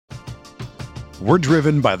We're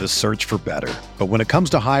driven by the search for better. But when it comes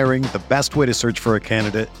to hiring, the best way to search for a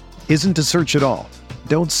candidate isn't to search at all.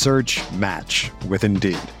 Don't search, match with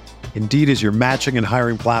Indeed. Indeed is your matching and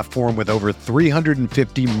hiring platform with over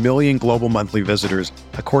 350 million global monthly visitors,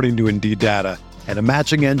 according to Indeed data, and a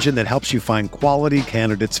matching engine that helps you find quality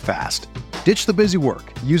candidates fast. Ditch the busy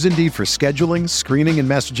work. Use Indeed for scheduling, screening, and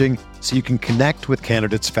messaging so you can connect with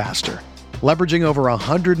candidates faster. Leveraging over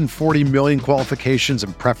 140 million qualifications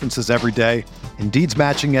and preferences every day, Indeed's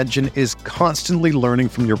matching engine is constantly learning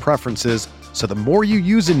from your preferences, so the more you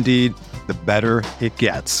use Indeed, the better it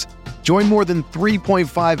gets. Join more than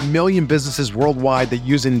 3.5 million businesses worldwide that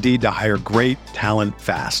use Indeed to hire great talent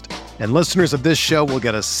fast. And listeners of this show will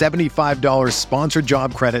get a $75 sponsored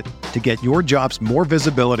job credit to get your jobs more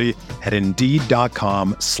visibility at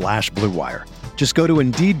Indeed.com/Blue Wire. Just go to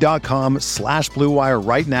Indeed.com/Blue Wire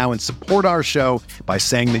right now and support our show by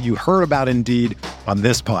saying that you heard about Indeed on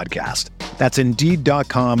this podcast. That's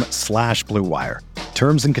Indeed.com/Blue Wire.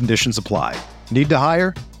 Terms and conditions apply. Need to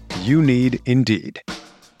hire? You need Indeed.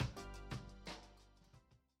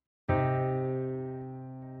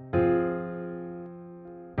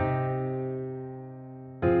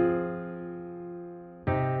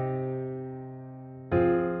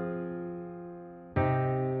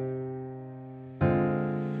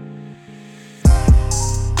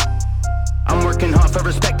 For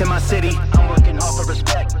respect in my city, I'm working hard for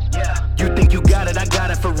respect. Yeah, you think you got it, I got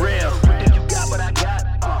it for real. You think you got what I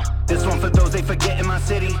got? This one for those they forget in my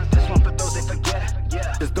city. This one for those they forget.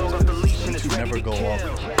 Yeah, this dog off the leash and it's ready never to go kill. off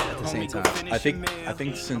at the same time. I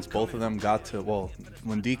think since both of them got to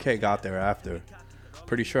when DK got there after,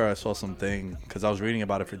 pretty sure I saw something because I was reading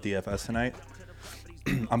about it for DFS tonight.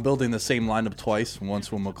 I'm building the same lineup twice, once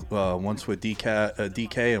with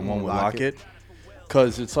DK and one with Lockett,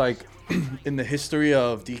 because it's like. In the history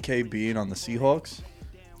of DK being on the Seahawks,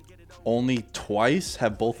 only twice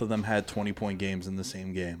have both of them had 20-point games in the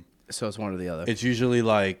same game. So it's one or the other. It's usually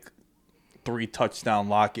like 3 touchdown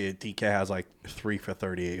Lockett. DK has like 3 for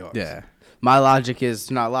 38 yards. Yeah. My logic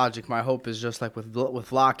is not logic. My hope is just like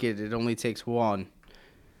with Lockett, it only takes one.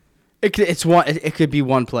 It could be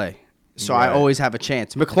one play. So Right. I always have a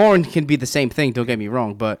chance. McLaurin can be the same thing, don't get me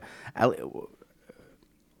wrong, but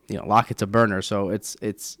Lockett's a burner, so it's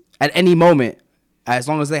at any moment, as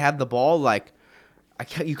long as they have the ball, like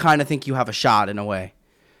you kind of think you have a shot in a way.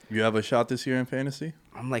 You have a shot this year in fantasy?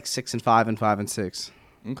 I'm like 6-5 and 5-6.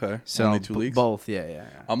 Okay. So only 2 leagues? Both, yeah.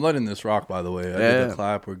 I'm letting this rock, by the way. I Yeah. did the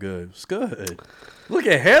clap. We're good. It's good.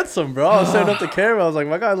 Looking handsome, bro. I was setting up the camera. I was like,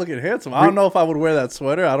 my guy looking handsome. I don't know if I would wear that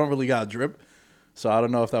sweater. I don't really got drip, so I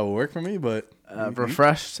don't know if that would work for me, but...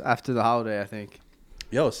 Refreshed after the holiday, I think.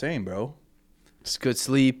 Yo, same, bro. It's good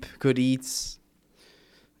sleep, good eats.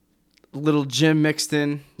 Little gym mixed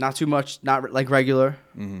in, not too much, not like regular,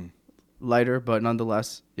 lighter, but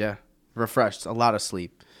nonetheless, yeah, refreshed. A lot of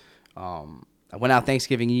sleep. I went out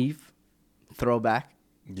Thanksgiving Eve, throwback.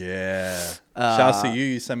 Yeah. Shouts to you.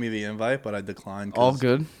 You sent me the invite, but I declined. All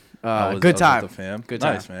good. I was Good time. with the fam. Good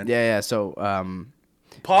time. Nice, man. Yeah. So,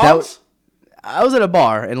 Palms? I was at a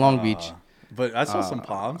bar in Long Beach. But I saw some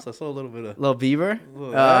palms. I saw a little bit of... Little beaver.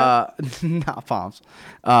 Not palms.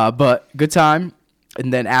 But good time.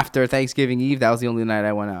 And then after Thanksgiving Eve, that was the only night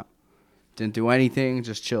I went out. Didn't do anything,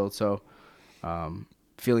 just chilled. So,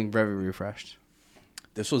 feeling very refreshed.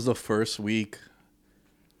 This was the first week.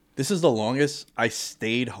 This is the longest I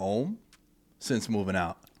stayed home since moving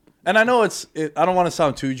out. And I know I don't want to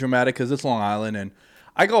sound too dramatic because it's Long Island. And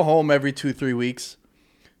I go home every 2-3 weeks.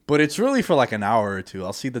 But it's really for like an hour or two.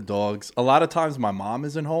 I'll see the dogs. A lot of times my mom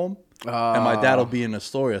isn't home. And my dad will be in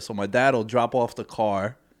Astoria. So my dad will drop off the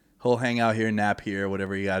car. He'll hang out here, nap here,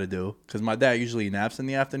 whatever you got to do. Because my dad usually naps in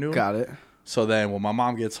the afternoon. Got it. So then when my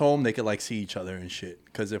mom gets home, they could like see each other and shit.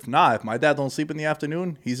 Because if my dad don't sleep in the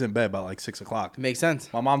afternoon, he's in bed by like 6 o'clock. Makes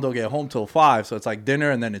sense. My mom don't get home till 5. So it's like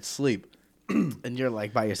dinner and then it's sleep. And you're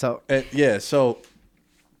like by yourself. Yeah. So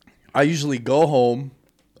I usually go home.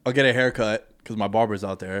 I'll get a haircut because my barber's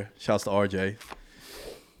out there. Shouts to RJ.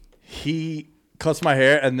 He cuts my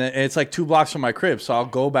hair, and then it's like 2 blocks from my crib. So I'll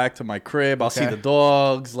go back to my crib. I'll see the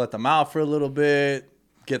dogs, let them out for a little bit,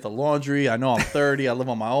 get the laundry. I know I'm 30. I live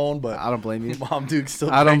on my own, but I don't blame you. Mom Duke still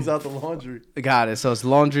bangs out the laundry. Got it. So it's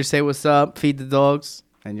laundry, say what's up, feed the dogs,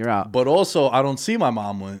 and you're out. But also, I don't see my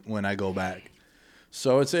mom when I go back.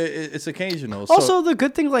 So it's occasional. Also, the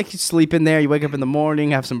good thing, like you sleep in there, you wake up in the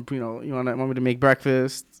morning, have some, you want me to make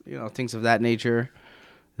breakfast, things of that nature.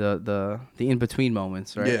 The in between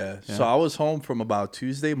moments, right? Yeah. So I was home from about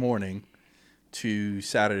Tuesday morning to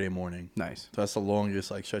Saturday morning. Nice. So that's the longest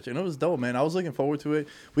stretch, and it was dope, man. I was looking forward to it.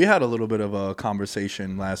 We had a little bit of a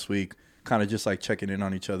conversation last week kind of just like checking in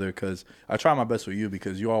on each other because I try my best with you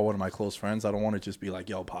because you are one of my close friends. I don't want to just be like,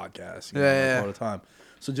 yo, podcast, all the time.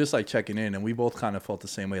 So just like checking in, and we both kind of felt the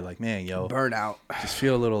same way. Like, man, yo, burnout. Just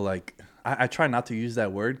feel a little like I try not to use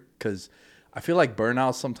that word because I feel like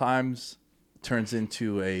burnout sometimes turns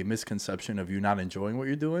into a misconception of you not enjoying what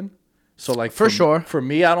you're doing. So like for sure, for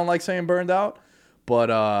me, I don't like saying burned out,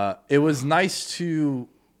 but it was nice to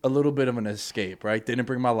a little bit of an escape. Right? Didn't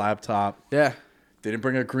bring my laptop. Yeah. Didn't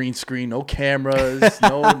bring a green screen. No cameras.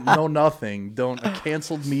 no nothing.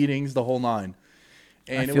 Canceled meetings. The whole nine.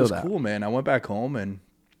 And it was cool, man. I went back home and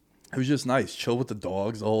it was just nice. Chill with the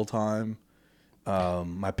dogs the whole time.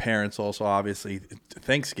 My parents also, obviously.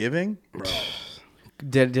 Thanksgiving, bro.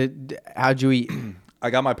 How'd you eat?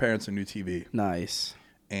 I got my parents a new TV. Nice.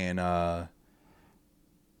 And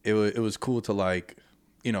it was cool to like,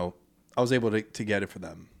 you know, I was able to get it for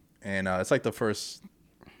them. And it's like the first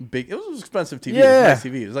big, it was an expensive TV. Yeah. It was a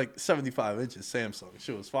nice TV. It was like 75 inches Samsung.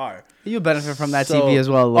 Shit was fire. You benefit from that TV as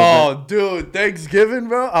well a little bit. Dude, Thanksgiving,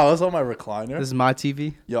 bro. I was on my recliner. This is my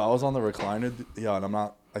TV? Yo, I was on the recliner. Yo, and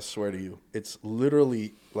I swear to you, it's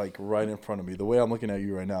literally like right in front of me. The way I'm looking at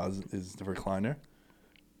you right now is the recliner.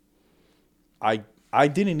 I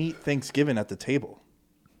didn't eat Thanksgiving at the table.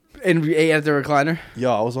 And we ate at the recliner?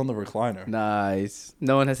 Yo, I was on the recliner. Nice.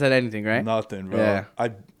 No one has said anything, right? Nothing, bro. Yeah.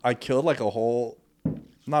 I killed like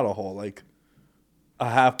like a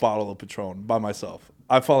half bottle of Patron by myself.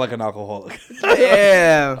 I felt like an alcoholic.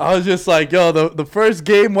 Damn. I was just like, yo, the first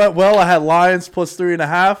game went well. I had Lions plus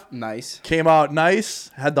 3.5. Nice. Came out nice.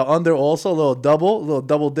 Had the under also, a little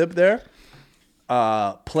double dip there.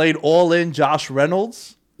 Played all in Josh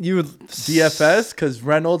Reynolds. You DFS, because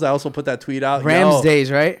Reynolds, I also put that tweet out. Rams days,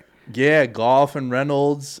 right? Yeah, Goff and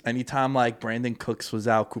Reynolds. Anytime like Brandon Cooks was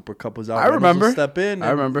out, Cooper Kupp was out, I Reynolds remember. would step in. I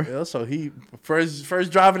remember. You know, so he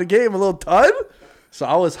first drive of the game, a little tud. So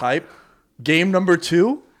I was hyped. Game number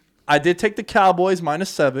 2, I did take the Cowboys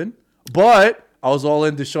 -7, but I was all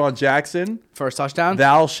in Deshaun Jackson. First touchdown?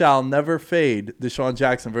 Thou shall never fade Deshaun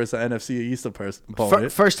Jackson versus the NFC East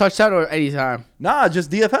opponent. First touchdown or anytime? Nah, just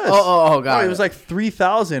DFS. Oh, God. It was like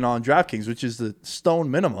 3,000 on DraftKings, which is the stone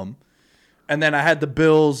minimum. And then I had the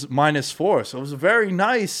Bills -4. So it was a very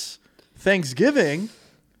nice Thanksgiving.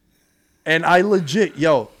 And I legit,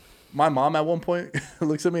 my mom at one point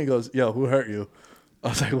looks at me and goes, yo, who hurt you? I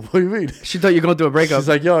was like, what do you mean? She thought you were going through a breakup. She's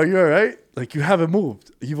like, yo, are you all right? Like, you haven't moved.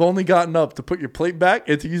 You've only gotten up to put your plate back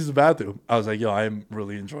and to use the bathroom. I was like, yo, I am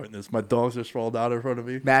really enjoying this. My dogs are sprawled out in front of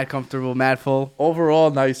me. Mad comfortable, mad full. Overall,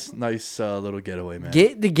 nice little getaway, man.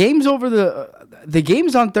 The games over the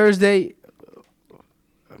games on Thursday.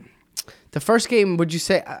 The first game, would you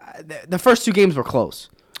say the first 2 games were close?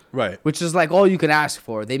 Right. Which is like all you can ask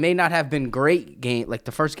for. They may not have been great game. Like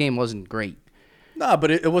the first game wasn't great. Nah,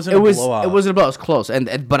 but it wasn't a blowout. It wasn't a blowout. It was close.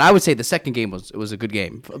 But I would say the second game was a good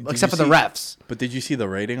game, except for the refs. But did you see the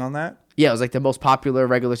rating on that? Yeah, it was like the most popular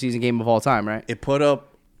regular season game of all time, right? It put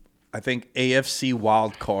up, I think, AFC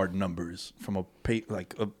wild card numbers from a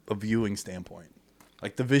viewing standpoint.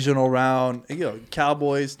 Like divisional round,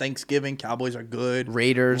 Cowboys, Thanksgiving, Cowboys are good.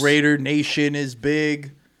 Raider Nation is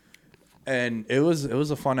big. And it was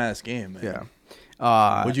a fun ass game, man.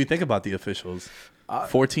 Yeah. What'd you think about the officials?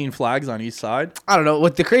 14 flags on each side. I don't know.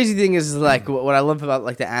 What the crazy thing is like what I love about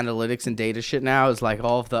like the analytics and data shit now is like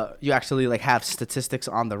all of you actually like have statistics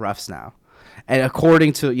on the refs now. And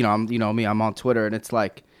according to, I'm on Twitter and it's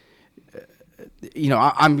like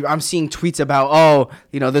I'm seeing tweets about,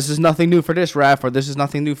 this is nothing new for this ref or this is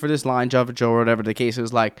nothing new for this line judge or whatever the case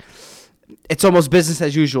is. Like, it's almost business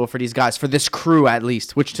as usual for these guys, for this crew at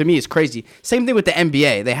least, which to me is crazy. Same thing with the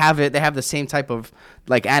NBA. They have the same type of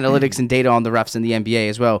like analytics and data on the refs in the NBA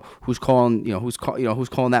as well. Who's calling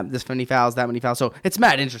that this many fouls, that many fouls. So it's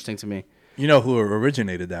mad interesting to me. You know who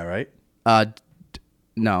originated that, right?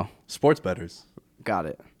 No. Sports bettors. Got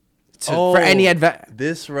it. For any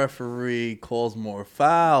this referee calls more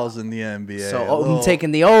fouls in the NBA. So I'm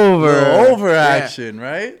taking the over. Over action,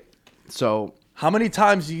 right? So how many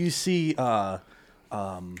times do you see Scott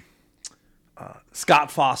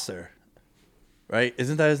Foster? Right?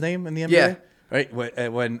 Isn't that his name in the NBA? Yeah. Right?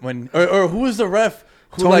 When who was the ref?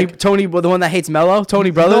 Tony, the one that hates Melo? Tony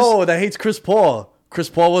Brothers? No, that hates Chris Paul. Chris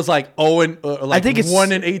Paul was like 1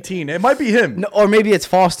 in 18. It might be him. No, or maybe it's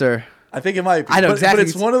Foster. I think it might be. I know exactly. But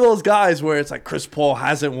it's one of those guys where it's like Chris Paul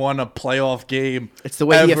hasn't won a playoff game. It's the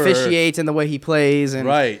way he officiates and the way he plays.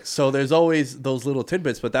 Right. So there's always those little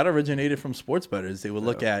tidbits, but that originated from sports bettors. They would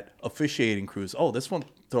look at officiating crews. Oh, this one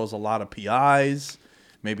throws a lot of PIs.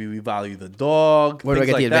 Maybe we value the dog. Where do I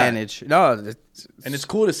get the advantage? No. And it's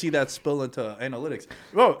cool to see that spill into analytics.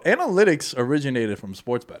 Bro, analytics originated from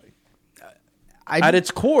sports betting. At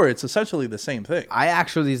its core, it's essentially the same thing. I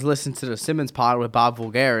actually listened to the Simmons pod with Bob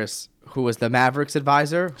Voulgaris, who was the Mavericks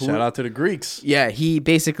advisor. Shout out to the Greeks. Yeah, he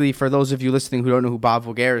basically, for those of you listening who don't know who Bob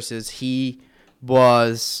Voulgaris is, he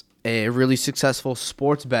was a really successful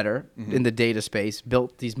sports bettor in the data space,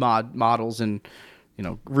 built these models and,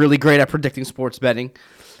 really great at predicting sports betting.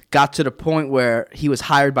 Got to the point where he was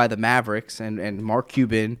hired by the Mavericks and Mark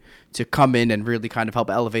Cuban to come in and really kind of help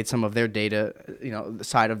elevate some of their data, the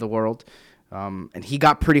side of the world. And he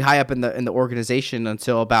got pretty high up in the organization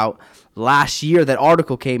until about last year. That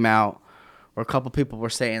article came out where a couple people were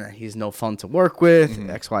saying that he's no fun to work with,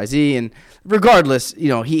 XYZ. And regardless,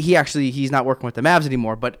 he's not working with the Mavs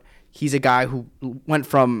anymore. But he's a guy who went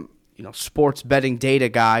from sports betting data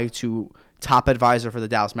guy to top advisor for the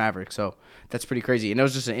Dallas Mavericks. So that's pretty crazy. And it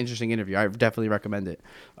was just an interesting interview. I definitely recommend it.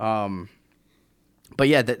 But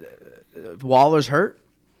yeah, Waller's hurt.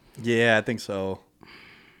 Yeah, I think so.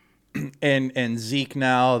 And Zeke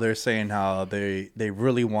now, they're saying how they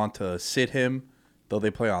really want to sit him, though they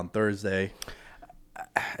play on Thursday.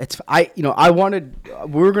 We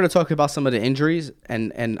were going to talk about some of the injuries,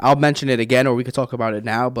 and I'll mention it again, or we could talk about it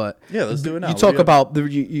now. But yeah, let's do it now.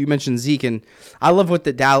 You mentioned Zeke, and I love what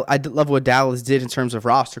Dallas did in terms of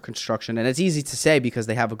roster construction, and it's easy to say because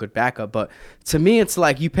they have a good backup. But to me, it's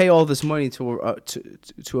like you pay all this money to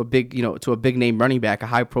a big name running back, a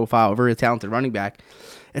high profile, very talented running back.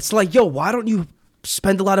 It's like, why don't you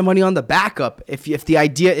spend a lot of money on the backup if the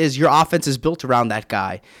idea is your offense is built around that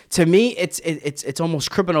guy? To me, it's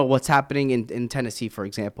almost criminal what's happening in Tennessee, for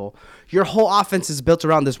example. Your whole offense is built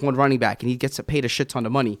around this one running back, and he gets paid a shit ton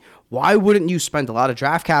of money. Why wouldn't you spend a lot of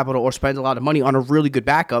draft capital or spend a lot of money on a really good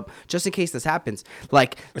backup just in case this happens?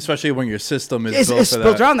 Like, especially when your system is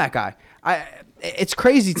built around that guy. It's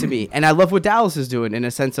crazy to me, and I love what Dallas is doing in a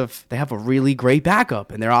sense of they have a really great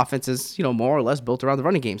backup, and their offense is more or less built around the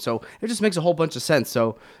running game. So it just makes a whole bunch of sense.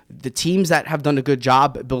 So the teams that have done a good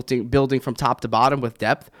job building from top to bottom with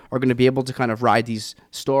depth are going to be able to kind of ride these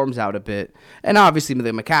storms out a bit. And obviously the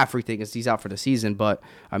McCaffrey thing is he's out for the season, but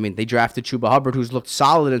I mean they drafted Chuba Hubbard, who's looked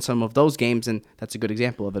solid in some of those games, and that's a good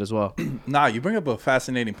example of it as well. Nah, you bring up a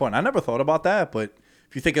fascinating point. I never thought about that, but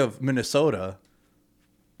if you think of Minnesota,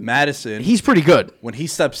 Madison, he's pretty good. When he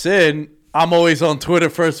steps in, I'm always on Twitter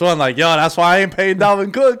first one like, that's why I ain't paying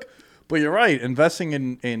Dalvin Cook. But you're right, investing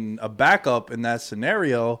in a backup in that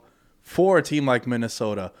scenario for a team like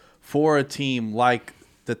Minnesota, for a team like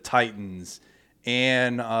the Titans,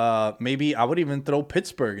 and maybe I would even throw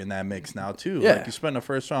Pittsburgh in that mix now too. Yeah. Like you spend a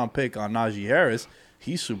first round pick on Najee Harris,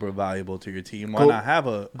 he's super valuable to your team. Why not have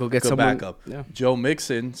a get good someone, backup? Yeah. Joe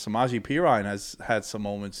Mixon, Samaje Perine has had some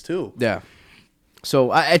moments too. Yeah.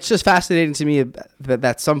 So it's just fascinating to me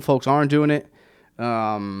that some folks aren't doing it,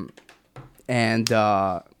 and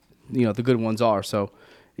the good ones are. So,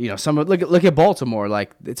 some look at Baltimore,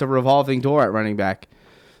 like it's a revolving door at running back,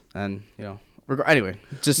 and anyway,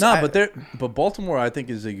 but Baltimore I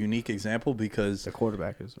think is a unique example because the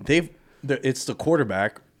quarterback is it's the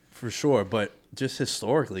quarterback for sure, but just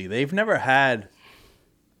historically they've never had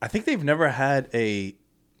a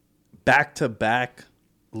back-to-back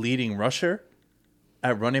leading rusher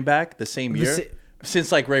at running back the same year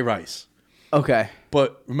since like Ray Rice. Okay.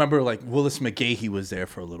 But remember, like Willis McGahee was there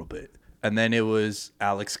for a little bit, and then it was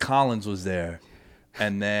Alex Collins was there,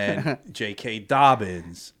 and then J.K.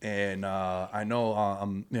 Dobbins, and I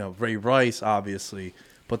know Ray Rice obviously,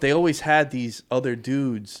 but they always had these other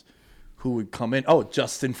dudes who would come in. Oh,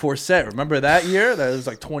 Justin Forsett, remember that year? That was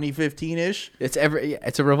like 2015-ish. It's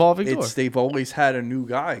a revolving door. They've always had a new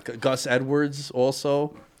guy. Gus Edwards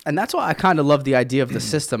also. And that's why I kind of love the idea of the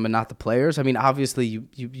system and not the players. I mean, obviously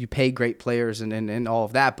you pay great players and all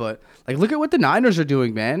of that, but like look at what the Niners are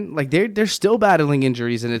doing, man. Like they're still battling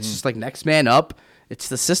injuries, and it's just like next man up. It's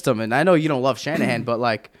the system, and I know you don't love Shanahan, but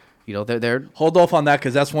like they're hold off on that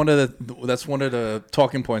because that's one of the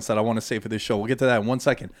talking points that I want to say for this show. We'll get to that in 1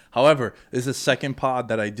 second. However, this is the second pod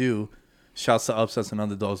that I do. Shouts to Upsets and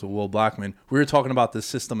Underdogs with Will Blackman. We were talking about the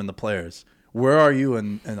system and the players. Where are you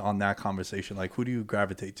in on that conversation? Like, who do you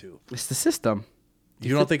gravitate to? It's the system.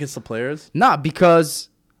 You don't think it's the players? Nah, because...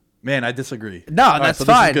 Man, I disagree. No, All that's right, so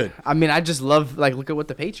fine. This is good. I mean, I just love, look at what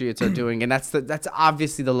the Patriots are doing, and that's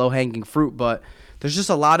obviously the low-hanging fruit, but there's just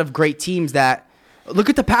a lot of great teams that... Look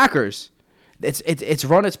at the Packers. It's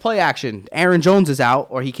run its play action. Aaron Jones is out,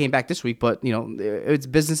 or he came back this week, but it's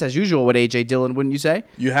business as usual with A.J. Dillon, wouldn't you say?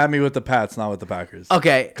 You had me with the Pats, not with the Packers.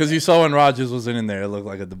 Okay. Because you saw when Rodgers was in there, it looked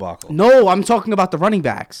like a debacle. No, I'm talking about the running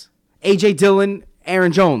backs. A.J. Dillon,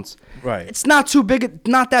 Aaron Jones. Right. It's not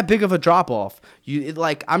that big of a drop off.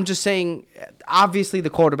 I'm just saying, obviously the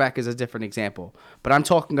quarterback is a different example, but I'm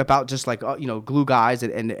talking about just like, glue guys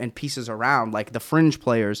and pieces around, like the fringe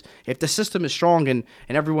players. If the system is strong and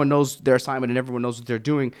everyone knows their assignment and everyone knows what they're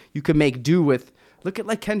doing, you can make do with, look at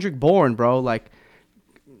like Kendrick Bourne, bro. Like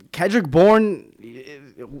Kendrick Bourne,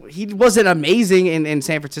 he wasn't amazing in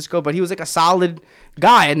San Francisco, but he was like a solid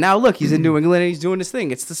guy. And now look, he's in New England and he's doing his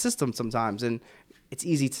thing. It's the system sometimes. And it's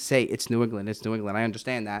easy to say it's New England. It's New England. I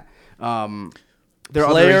understand that. There are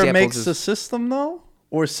other Player examples. makes the system, though?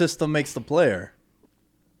 Or system makes the player?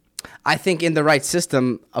 I think in the right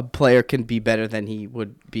system, a player can be better than he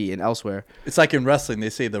would be in elsewhere. It's like in wrestling. They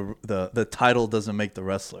say the title doesn't make the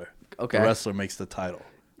wrestler. Okay. The wrestler makes the title,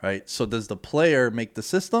 right? So does the player make the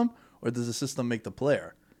system, or does the system make the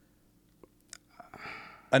player?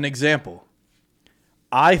 An example.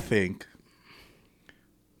 I think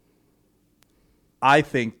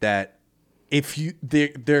that if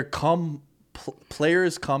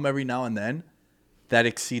players come every now and then that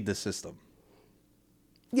exceed the system.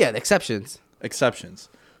 Yeah, the exceptions. Exceptions.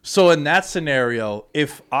 So in that scenario,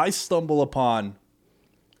 if I stumble upon,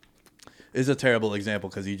 is a terrible example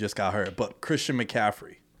because he just got hurt, but Christian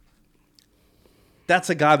McCaffrey, that's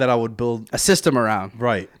a guy that I would build A system around.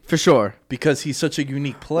 right For sure. because he's such a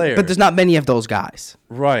unique player. But there's not many of those guys.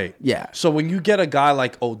 right. Yeah. So when you get a guy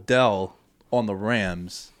like Odell on the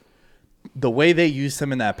Rams, the way they used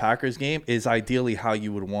him in that Packers game is ideally how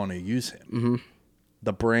you would want to use him. Mm-hmm.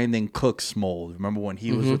 The Brandon Cooks mold. Remember when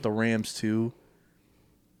he was with the Rams too?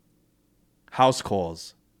 House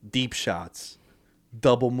calls, deep shots,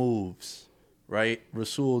 double moves, right?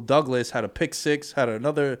 Rasul Douglas had a pick six, had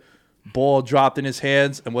another ball dropped in his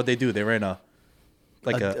hands, and what they do? They ran a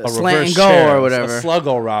slant reverse and go chair, or whatever. a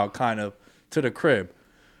sluggo route kind of to the crib.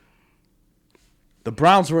 The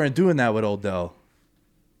Browns weren't doing that with Odell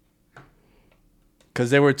because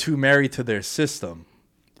they were too married to their system.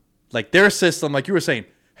 Like their system, like you were saying,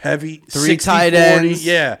 heavy, 3 60, tight 40, ends.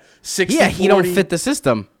 yeah, 60, Yeah, he 40. don't fit the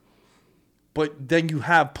system. But then you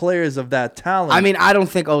have players of that talent. I mean, I don't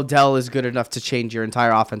think Odell is good enough to change your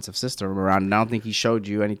entire offensive system around, and I don't think he showed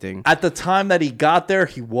you anything. at the time that he got there,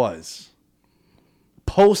 he was.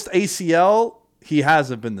 Post ACL, he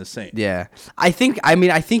hasn't been the same. Yeah, I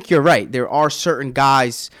think you're right. There are certain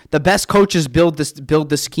guys. The best coaches build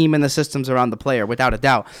the scheme and the systems around the player, without a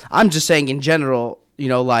doubt. I'm just saying in general,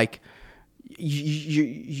 like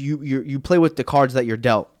you play with the cards that you're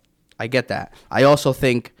dealt. I get that. I also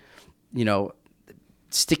think,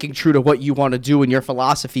 sticking true to what you want to do and your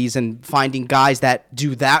philosophies and finding guys that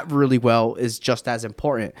do that really well is just as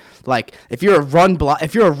important. Like if you're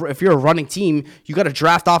a running team, you got to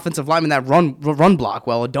draft offensive linemen that run block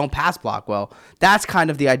well and don't pass block well. That's kind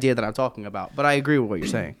of the idea that I'm talking about. But I agree with what you're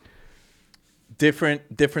saying.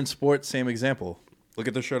 Different sport, same example. Look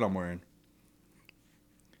at the shirt I'm wearing.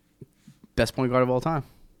 Best point guard of all time.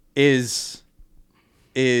 Is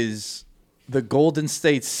the Golden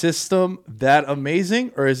State system that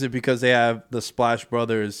amazing, or is it because they have the Splash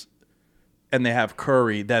Brothers and they have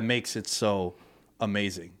Curry that makes it so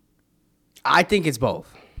amazing? I think it's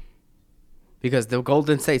both. Because the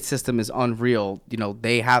Golden State system is unreal.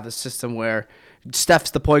 They have a system where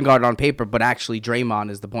Steph's the point guard on paper, but actually Draymond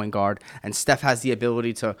is the point guard. And Steph has the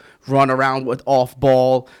ability to run around with off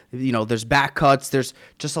ball. There's back cuts. There's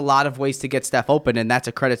just a lot of ways to get Steph open, and that's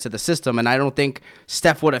a credit to the system. And I don't think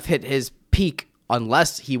Steph would have hit his peak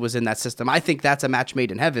unless he was in that system. I think that's a match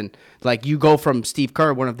made in heaven. Like you go from Steve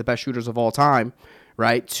Kerr, one of the best shooters of all time,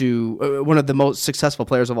 right, to one of the most successful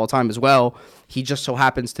players of all time as well. He just so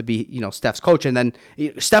happens to be, Steph's coach. And then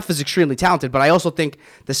Steph is extremely talented, but I also think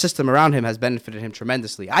the system around him has benefited him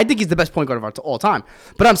tremendously. I think he's the best point guard of all time.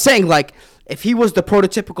 But I'm saying, like, if he was the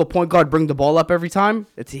prototypical point guard, bring the ball up every time,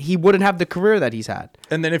 he wouldn't have the career that he's had.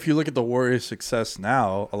 And then if you look at the Warriors' success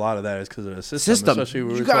now, a lot of that is because of the system. Especially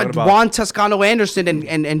when You we're got talking about Juan Toscano-Anderson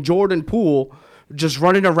and Jordan Poole just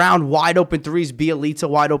running around wide open threes, Bielitsa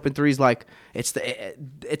wide open threes. Like it's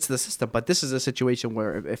the system. But this is a situation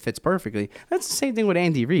where it fits perfectly. That's the same thing with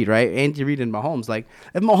Andy Reid, right? Andy Reid and Mahomes. Like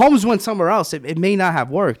if Mahomes went somewhere else, it may not have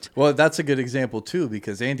worked. Well, that's a good example too,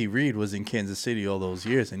 because Andy Reid was in Kansas City all those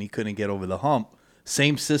years and he couldn't get over the hump.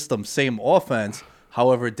 Same system, same offense.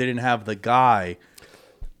 However, didn't have the guy.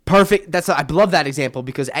 Perfect. I love that example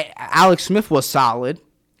because Alex Smith was solid.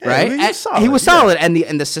 Yeah, right, I mean, he was solid, and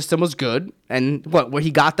the system was good, and where he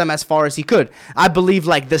got them as far as he could. I believe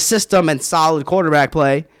like the system and solid quarterback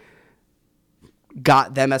play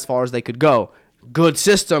got them as far as they could go. Good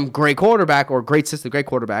system, great quarterback, or great system, great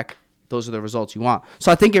quarterback. Those are the results you want.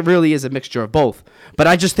 So I think it really is a mixture of both. But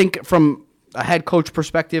I just think from a head coach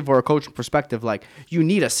perspective or a coaching perspective, like you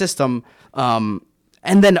need a system.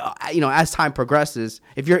 And then as time progresses,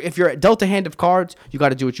 if you're dealt a hand of cards, you got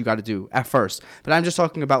to do what you got to do at first. But I'm just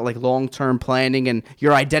talking about like long-term planning and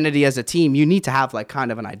your identity as a team. You need to have like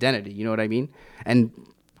kind of an identity. You know what I mean? And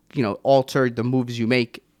alter the moves you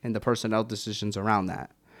make and the personnel decisions around that.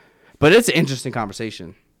 But it's an interesting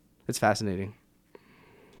conversation. It's fascinating.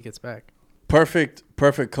 He gets back. Perfect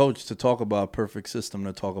coach to talk about, perfect system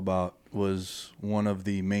to talk about was one of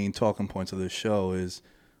the main talking points of this show is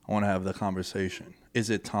I want to have the conversation. Is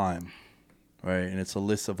it time? Right? And it's a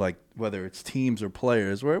list of like whether it's teams or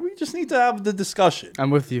players where we just need to have the discussion. I'm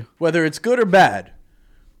with you. Whether it's good or bad.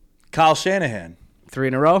 Kyle Shanahan. 3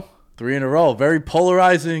 in a row? 3 in a row. Very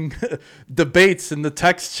polarizing debates in the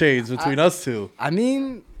text chains between us two. I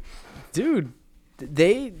mean, dude,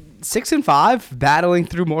 they 6-5, battling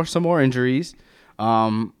through some more injuries.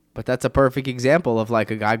 But that's a perfect example of like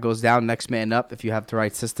a guy goes down, next man up. If you have the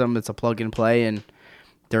right system, it's a plug and play, and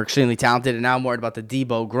they're extremely talented. And now I'm worried about the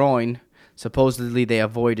Debo groin. Supposedly they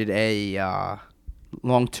avoided a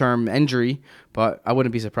long-term injury, but I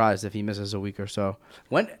wouldn't be surprised if he misses a week or so.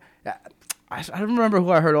 I don't remember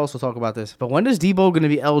who I heard also talk about this, but when is Debo going to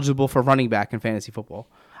be eligible for running back in fantasy football?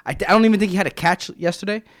 I don't even think he had a catch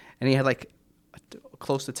yesterday, and he had like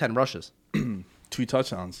close to 10 rushes. 2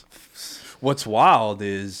 touchdowns. What's wild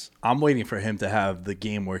is I'm waiting for him to have the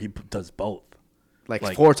game where he does both.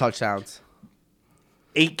 Like 4 touchdowns.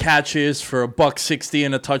 8 catches for $160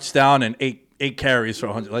 and a touchdown, and eight carries for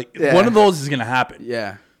 100. Like one of those is gonna happen.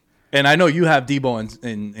 Yeah. And I know you have Debo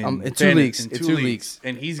in 2 leagues. In 2 leagues,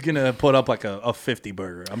 and he's gonna put up like a 50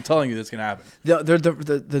 burger. I'm telling you, that's gonna happen.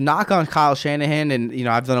 The knock on Kyle Shanahan, and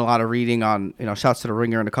I've done a lot of reading on shouts to the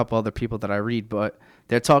Ringer and a couple other people that I read, but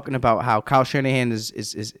they're talking about how Kyle Shanahan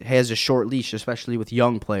has a short leash, especially with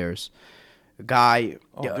young players. Guy.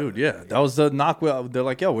 Dude, yeah. That was the knock. They're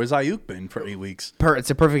like, yo, where's Ayuk been for 8 weeks?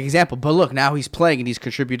 It's a perfect example. But look, now he's playing and he's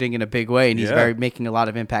contributing in a big way, and he's making a lot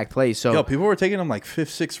of impact plays. So people were taking him like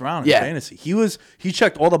 5th, 6th round in fantasy. He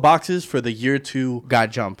checked all the boxes for the year 2.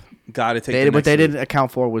 Got jump. Got to take what they didn't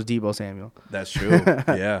account for was Debo Samuel. That's true.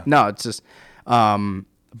 Yeah. No, it's just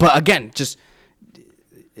but again, just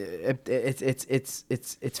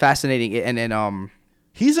it's fascinating, and then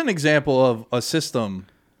he's an example of a system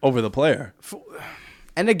over the player.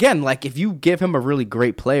 And again, like if you give him a really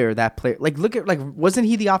great player, that player, like look at wasn't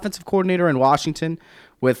he the offensive coordinator in Washington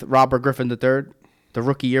with Robert Griffin III, the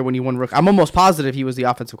rookie year when he won rookie? I'm almost positive he was the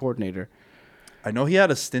offensive coordinator. I know he had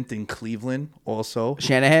a stint in Cleveland also.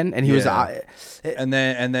 Shanahan, and he was and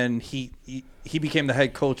then he became the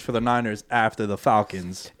head coach for the Niners after the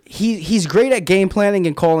Falcons. He's great at game planning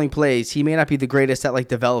and calling plays. He may not be the greatest at like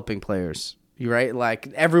developing players. Right? Like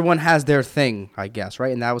everyone has their thing, I guess,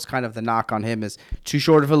 right? And that was kind of the knock on him, is too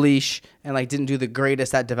short of a leash and like didn't do the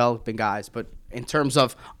greatest at developing guys. But in terms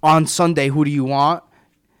of on Sunday, who do you want?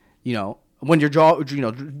 When you're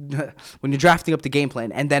when you're drafting up the game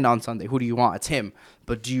plan, and then on Sunday, who do you want? It's him.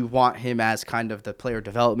 But do you want him as kind of the player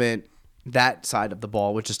development, that side of the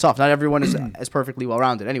ball, which is tough. Not everyone is as perfectly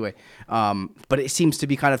well-rounded anyway. But it seems to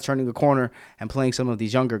be kind of turning a corner and playing some of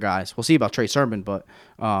these younger guys. We'll see about Trey Sermon, but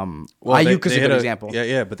Ayuk is a good example.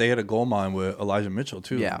 Yeah, but they had a gold mine with Elijah Mitchell,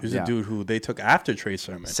 too. Yeah, He's a dude who they took after Trey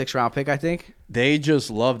Sermon. 6th-round pick, I think. They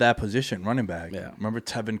just love that position, running back. Yeah. Remember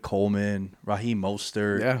Tevin Coleman, Raheem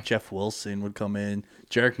Mostert, Jeff Wilson would come in,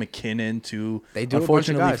 Jerick McKinnon, too. They do.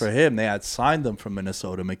 Unfortunately for him, they had signed them from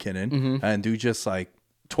Minnesota, McKinnon, and dude just like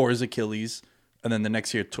tore his Achilles, and then the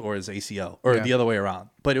next year tore his ACL, or the other way around.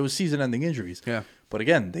 But it was season-ending injuries. Yeah. But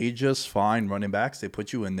again, they just find running backs. They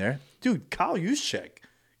put you in there. Dude, Kyle Juszczyk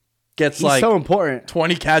gets He's so important.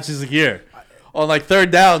 20 catches a year on like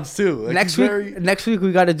 3rd downs too. Like next week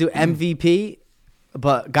we got to do MVP,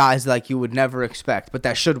 but guys like you would never expect, but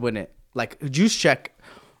that should win it. Like Juszczyk,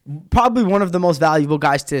 probably one of the most valuable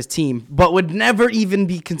guys to his team, but would never even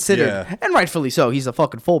be considered, and rightfully so. He's a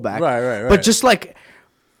fucking fullback. Right. But just like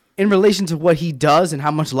in relation to what he does and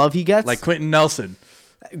how much love he gets, like Quentin Nelson.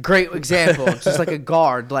 Great example. Just like a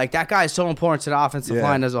guard. Like that guy is so important to the offensive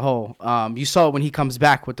line as a whole. You saw it when he comes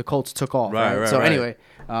back with the Colts took off. Right. So anyway,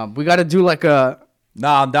 we got to do like a.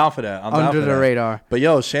 Nah, I'm down for that. I'm under the radar. But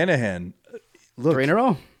yo, Shanahan, look, 3 in a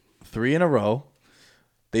row. 3 in a row.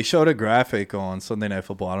 They showed a graphic on Sunday Night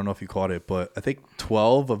Football. I don't know if you caught it, but I think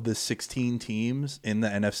 12 of the 16 teams in the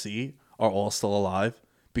NFC are all still alive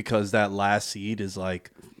because that last seed is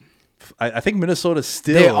like. I think Minnesota's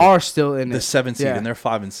still. They are still in the 7th seed, yeah. and they're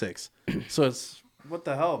 5-6. So it's what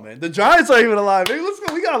the hell, man. The Giants aren't even alive. Hey, let's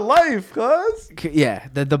go. We got life, cuz. Yeah,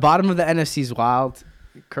 the bottom of the NFC is wild.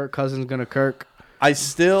 Kirk Cousins gonna Kirk. I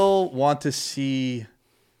still want to see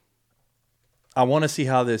I want to see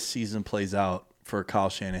how this season plays out for Kyle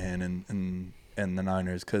Shanahan and the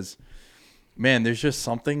Niners because, man, there's just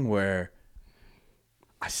something where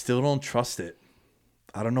I still don't trust it.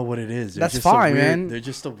 I don't know what it is. That's fine, man. They're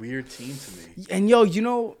just a weird team to me. And yo, you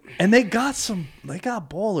know, and they got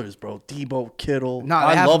ballers, bro. Debo, Kittle. No,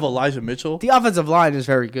 I love Elijah Mitchell. The offensive line is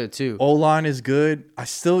very good too. O-line is good.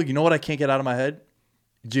 You know what I can't get out of my head?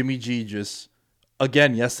 Jimmy G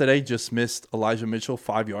yesterday just missed Elijah Mitchell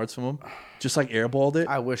 5 yards from him. Just like airballed it.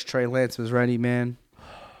 I wish Trey Lance was ready, man.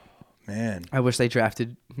 Man. I wish they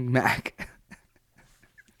drafted Mac.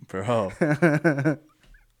 Bro.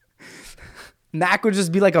 Mac would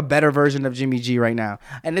just be like a better version of Jimmy G right now.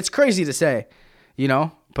 And it's crazy to say, you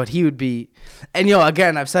know, but he would be. And,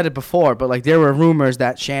 again, I've said it before, but like there were rumors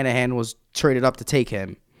that Shanahan was traded up to take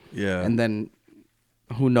him. Yeah. And then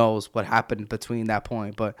who knows what happened between that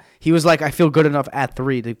point. But he was like, I feel good enough at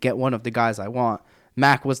 3 to get one of the guys I want.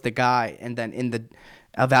 Mac was the guy. And then in the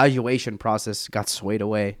evaluation process got swayed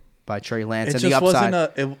away by Trey Lance. It just wasn't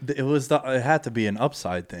it had to be an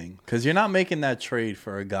upside thing because you're not making that trade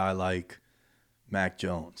for a guy like Mac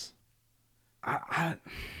Jones. I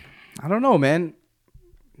don't know, man.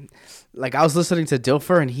 Like I was listening to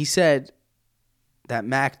Dilfer and he said that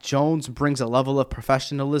Mac Jones brings a level of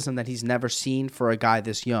professionalism that he's never seen for a guy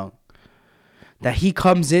this young. That he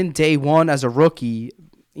comes in day one as a rookie.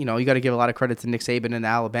 You got to give a lot of credit to Nick Saban and the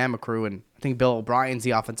Alabama crew, and I think Bill O'Brien's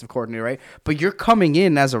the offensive coordinator, right? But you're coming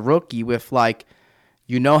in as a rookie with like,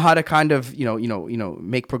 how to kind of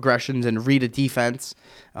make progressions and read a defense.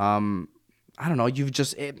 I don't know.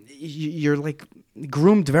 You're like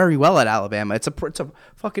groomed very well at Alabama. It's a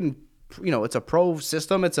fucking, it's a pro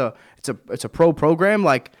system. It's a pro program.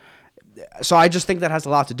 Like, so I just think that has a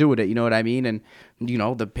lot to do with it. You know what I mean? And,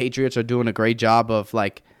 the Patriots are doing a great job of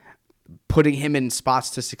like putting him in spots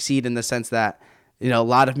to succeed in the sense that, a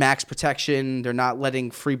lot of max protection. They're not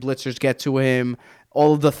letting free blitzers get to him.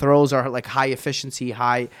 All of the throws are like high efficiency,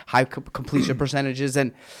 high completion percentages.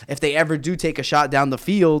 And if they ever do take a shot down the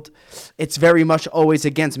field, it's very much always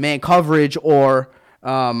against man coverage or,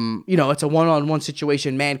 it's a one-on-one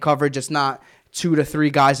situation, man coverage. It's not 2 to 3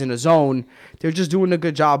 guys in a zone. They're just doing a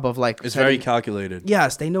good job of like. It's very calculated.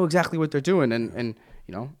 Yes, they know exactly what they're doing. And.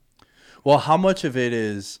 Well, how much of it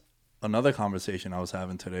is another conversation I was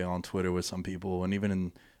having today on Twitter with some people and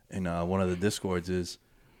even in one of the Discords is,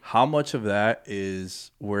 how much of that is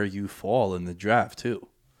where you fall in the draft, too?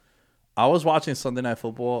 I was watching Sunday Night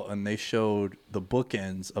Football, and they showed the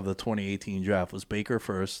bookends of the 2018 draft. It was Baker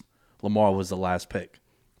first. Lamar was the last pick.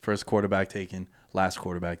 First quarterback taken, last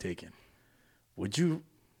quarterback taken. Would you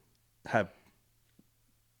have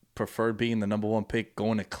preferred being the number 1 pick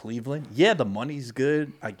going to Cleveland? Yeah, the money's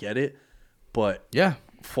good. I get it. But yeah,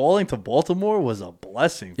 falling to Baltimore was a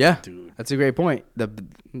blessing. Yeah, dude. That's a great point.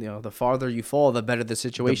 The farther you fall, the better the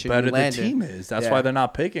situation. The better you land the team in. is. That's why they're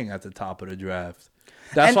not picking at the top of the draft.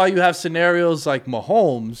 That's why you have scenarios like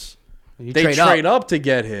Mahomes. They trade up to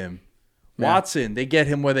get him. Yeah. Watson, they get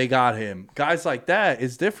him where they got him. Guys like that,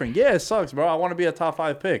 it's different. Yeah, it sucks, bro. I want to be a top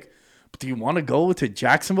 5 pick. But do you want to go to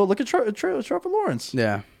Jacksonville? Look at Trevor Lawrence.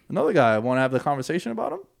 Yeah. Another guy. I want to have the conversation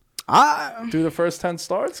about him. Do the first 10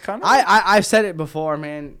 starts, kind of. I've said it before,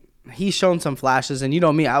 man. He's shown some flashes, and you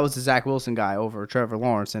know me, I was the Zach Wilson guy over Trevor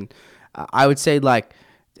Lawrence, and I would say like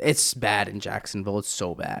it's bad in Jacksonville. It's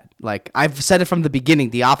so bad. Like I've said it from the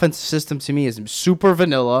beginning, the offensive system to me is super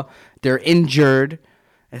vanilla. They're injured.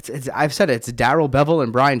 I've said it. It's Darrell Bevel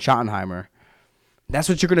and Brian Schottenheimer. That's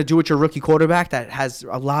what you're gonna do with your rookie quarterback that has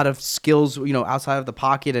a lot of skills, outside of the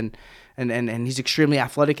pocket and he's extremely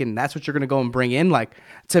athletic, and that's what you're going to go and bring in. Like,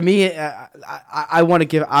 to me, I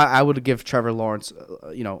would give Trevor Lawrence,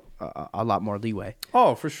 a lot more leeway.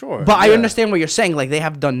 Oh, for sure. But I understand what you're saying. Like, they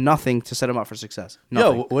have done nothing to set him up for success.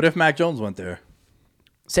 Nothing. Yo, what if Mac Jones went there?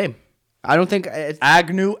 Same. I don't think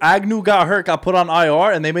Agnew got hurt, got put on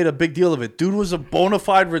IR, and they made a big deal of it. Dude was a bona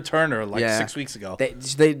fide returner 6 weeks ago.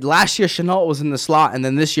 They last year Shenault was in the slot, and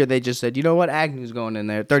then this year they just said, you know what, Agnew's going in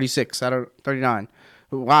there, 36, 39.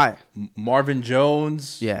 Why? Marvin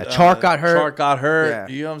Jones. Yeah, Chark got hurt. Yeah.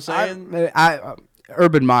 You know what I'm saying?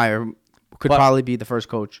 Urban Meyer could probably be the first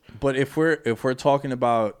coach. But if we're talking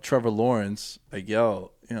about Trevor Lawrence, like it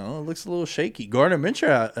looks a little shaky. Gardner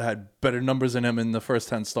Minshew had better numbers than him in the first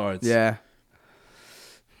 10 starts. Yeah.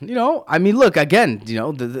 Look again.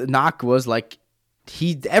 The knock was like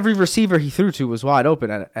every receiver he threw to was wide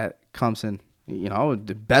open at Clemson.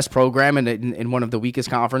 The best program in one of the weakest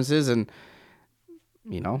conferences and.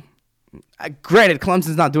 Granted,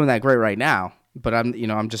 Clemson's not doing that great right now, but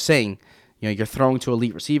I'm just saying, you're throwing to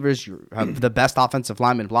elite receivers. You have the best offensive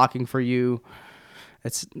lineman blocking for you.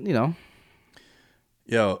 It's,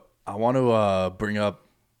 Yo, I want to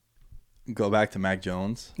go back to Mac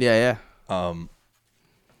Jones. Yeah.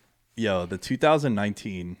 The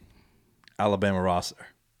 2019 Alabama roster.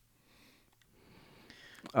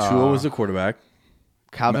 Tua was the quarterback.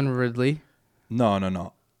 Calvin Ridley.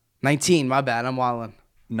 No. 19, my bad. I'm wilding.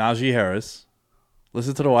 Najee Harris.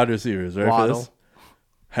 Listen to the wide receivers, right? Waddle. For this?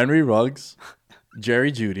 Henry Ruggs, Jerry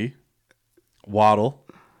Jeudy, Waddle,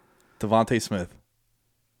 Devontae Smith.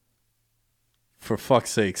 For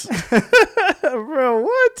fuck's sakes. Bro,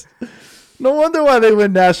 what? No wonder why they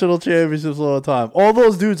win national championships all the time. All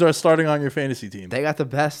those dudes are starting on your fantasy team. They got the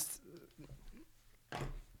best.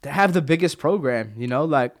 They have the biggest program, you know?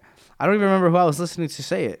 Like, I don't even remember who I was listening to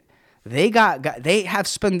say it. They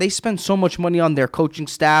spend so much money on their coaching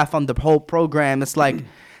staff, on the whole program. It's like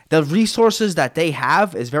the resources that they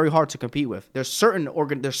have is very hard to compete with. There's certain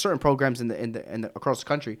programs in the across the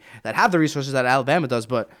country that have the resources that Alabama does,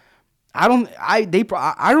 but I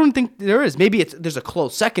don't think there is. Maybe there's a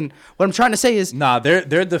close second. What I'm trying to say is,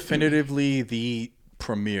 they're definitively the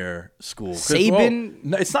premier school.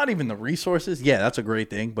 Saban. It's not even the resources. Yeah, that's a great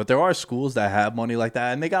thing, but there are schools that have money like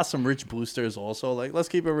that, and they got some rich boosters also. Like, let's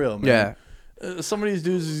keep it real, man. Yeah, some of these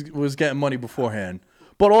dudes was getting money beforehand,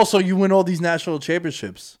 but also you win all these national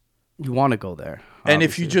championships. You want to go there, and obviously.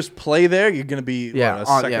 If you just play there, you're gonna be a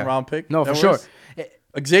second round pick. No, for sure.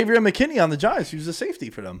 Xavier McKinney on the Giants, he was a safety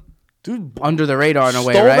for them. Dude, under the radar in a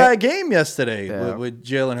way, right? Stole that game yesterday with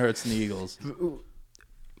Jalen Hurts and the Eagles.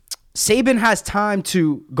 Saban has time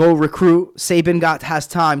to go recruit. Saban has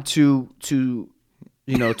time to do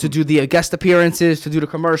the guest appearances, to do the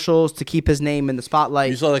commercials, to keep his name in the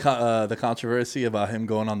spotlight. You saw the controversy about him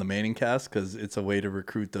going on the Manning cast because it's a way to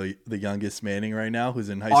recruit the youngest Manning right now, who's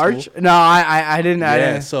in high school. No, I didn't.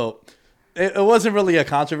 Yeah, so it wasn't really a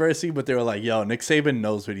controversy, but they were like, "Yo, Nick Saban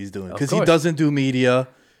knows what he's doing because he doesn't do media.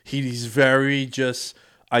 He's very just."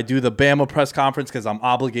 I do the Bama press conference because I'm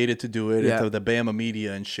obligated to do it into the Bama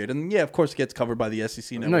media and shit. And yeah, of course, it gets covered by the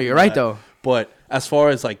SEC network. No, you're right, though. But as far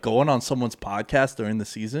as like going on someone's podcast during the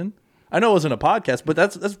season, I know it wasn't a podcast, but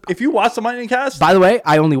that's if you watch the Manning cast. By the way,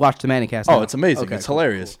 I only watched the Manning cast. Oh, it's amazing. Okay, it's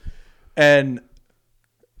hilarious. Cool. And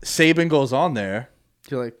Saban goes on there.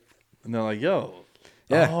 You're like, and they're like, yo.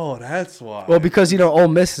 Yeah. Oh, that's why. Well, because, Ole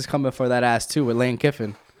Miss is coming for that ass, too, with Lane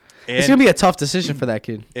Kiffin. It's going to be a tough decision for that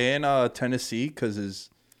kid. And Tennessee, because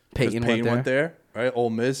Peyton went there, right? Ole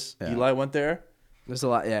Miss, Eli went there. There's a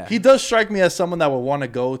lot, yeah. He does strike me as someone that would want to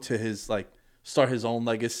go to his start his own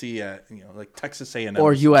legacy at Texas A&M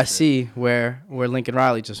or USC, where Lincoln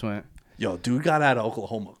Riley just went. Yo, dude got out of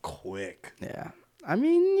Oklahoma quick. Yeah, I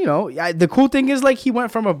mean, the cool thing is he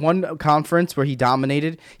went from one conference where he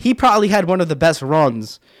dominated. He probably had one of the best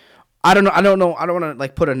runs. I don't know. I don't want to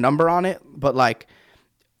put a number on it, but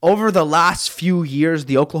over the last few years,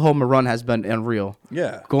 the Oklahoma run has been unreal.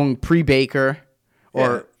 Yeah. Going pre-Baker,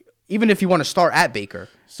 or even if you want to start at Baker.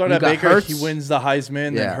 Start at Baker, Hurts, he wins the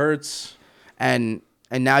Heisman, then Hurts. And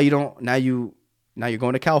now you don't. Now you're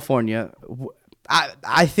going to California.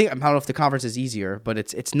 I think, I don't know if the conference is easier, but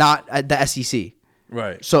it's not at the SEC.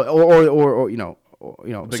 Right. So or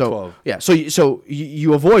Big 12. Yeah. So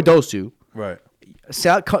you avoid those two. Right.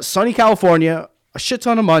 Sunny California, a shit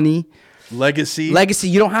ton of money. Legacy.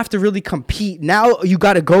 You don't have to really compete. Now you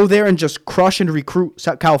got to go there and just crush and recruit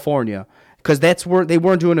California, because that's where they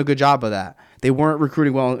weren't doing a good job of that. They weren't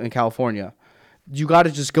recruiting well in California. You got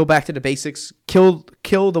to just go back to the basics, kill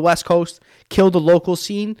the West Coast, kill the local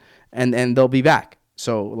scene, and they'll be back.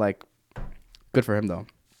 So good for him though.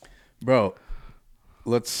 Bro,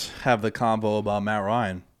 let's have the convo about Matt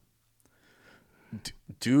Ryan.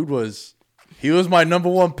 Dude was my number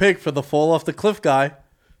one pick for the fall off the cliff guy.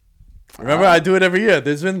 Remember, I do it every year.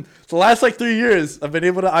 There's been the last 3 years I've been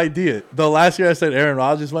able to ID it. The last year I said Aaron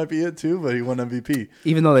Rodgers might be it too, but he won MVP.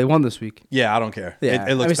 Even though they won this week. Yeah, I don't care. Yeah,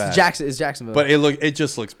 it looks bad. It's Jacksonville. But it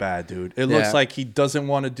just looks bad, dude. It looks like he doesn't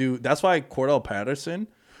want to do. That's why Cordell Patterson.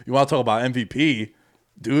 You want to talk about MVP?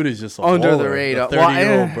 Dude is just under the radar.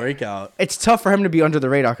 30-year-old breakout. It's tough for him to be under the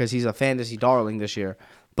radar because he's a fantasy darling this year.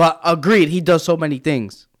 But agreed, he does so many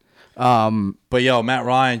things. But yo, Matt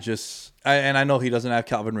Ryan just, and I know he doesn't have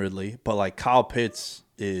Calvin Ridley, but Kyle Pitts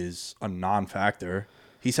is a non-factor.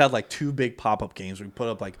 He's had 2 big pop-up games where he put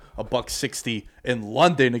up $160 in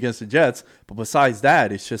London against the Jets. But besides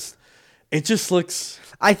that, it just looks.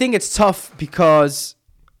 I think it's tough because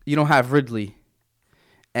you don't have Ridley,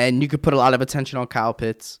 and you could put a lot of attention on Kyle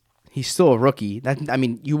Pitts. He's still a rookie.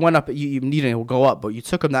 You went up. You needed to go up, but you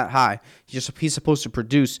took him that high. He's supposed to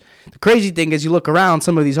produce. The crazy thing is, you look around,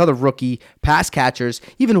 some of these other rookie pass catchers,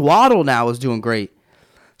 even Waddle now is doing great.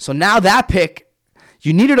 So now that pick,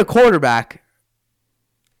 you needed a quarterback.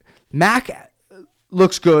 Mac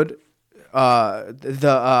looks good. why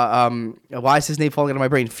is his name falling out of my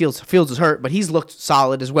brain? Fields is hurt, but he's looked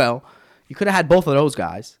solid as well. You could have had both of those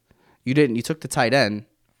guys. You didn't. You took the tight end,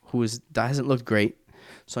 that hasn't looked great.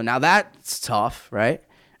 So now that's tough, right?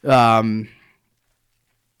 And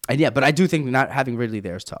yeah, but I do think not having Ridley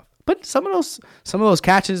there is tough. But some of those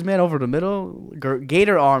catches, man, over the middle,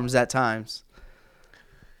 gator arms at times.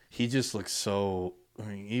 He just looks so. I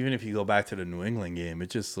mean, even if you go back to the New England game, it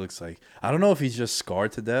just looks like, I don't know if he's just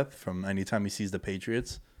scarred to death from anytime he sees the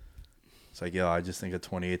Patriots. It's like, yo, I just think at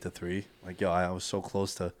 28-3, like, yo, I was so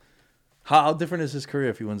close to. How different is his career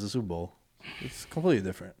if he wins the Super Bowl? It's completely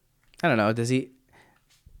different. I don't know. Does he?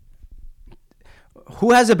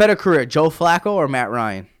 Who has a better career, Joe Flacco or Matt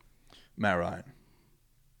Ryan? Matt Ryan.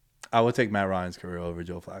 I would take Matt Ryan's career over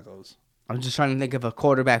Joe Flacco's. I'm just trying to think of a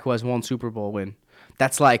quarterback who has one Super Bowl win.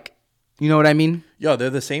 That's like, you know what I mean? Yo, they're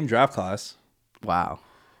the same draft class. Wow.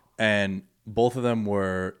 And both of them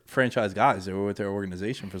were franchise guys. They were with their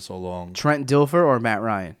organization for so long. Trent Dilfer or Matt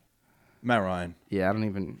Ryan? Matt Ryan. Yeah, I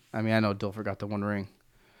know Dilfer got the one ring.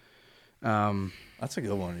 That's a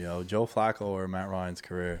good one, yo. Joe Flacco or Matt Ryan's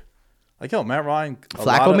career. Like, yo, Matt Ryan.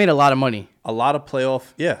 Flacco made a lot of money. A lot of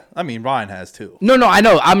playoff. Yeah, I mean Ryan has too. No, I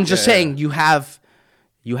know. I'm just saying you have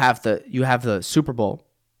the Super Bowl.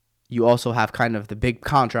 You also have kind of the big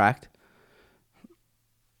contract.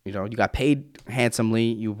 You know, you got paid handsomely.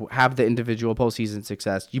 You have the individual postseason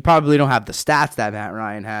success. You probably don't have the stats that Matt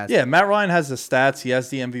Ryan has. Yeah, Matt Ryan has the stats. He has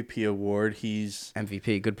the MVP award. He's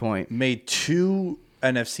MVP. Good point. made 2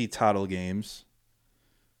 NFC title games.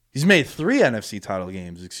 He's made 3 NFC title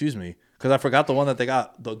games. Excuse me. Because I forgot the one that they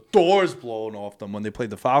got the doors blown off them when they played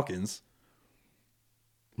the Falcons.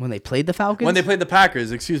 When they played the Falcons? When they played the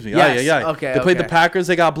Packers, excuse me. Yes. Yeah. Okay, They played the Packers.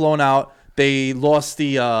 They got blown out. They lost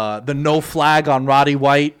the no flag on Roddy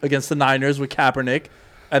White against the Niners with Kaepernick.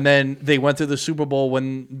 And then they went to the Super Bowl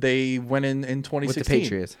when they went in 2016. With the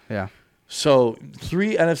Patriots, yeah. So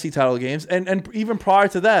 3 NFC title games. And even prior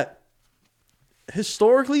to that,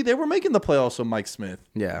 historically, they were making the playoffs with Mike Smith.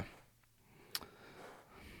 Yeah.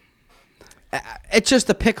 It's just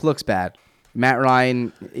the pick looks bad. Matt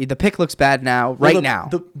Ryan, the pick looks bad now, now.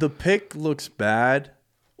 The pick looks bad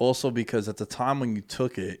also because at the time when you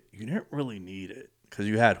took it, you didn't really need it because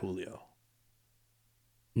you had Julio.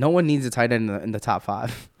 No one needs a tight end in the top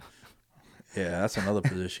 5. Yeah, that's another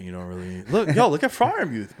position you don't really need. Look at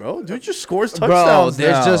Freiermuth, bro. Dude just scores touchdowns. Bro,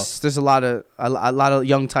 there's a lot of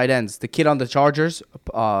young tight ends. The kid on the Chargers,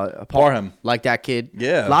 Parham, like that kid.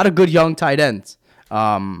 Yeah, a lot of good young tight ends.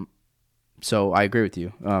 So I agree with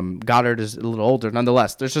you. Goddard is a little older.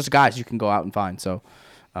 Nonetheless, there's just guys you can go out and find. So,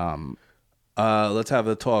 let's have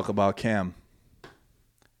a talk about Cam.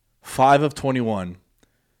 5 of 21.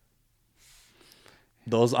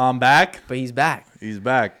 Those on back, but he's back. He's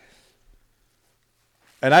back.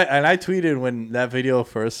 And I tweeted when that video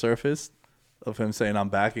first surfaced of him saying I'm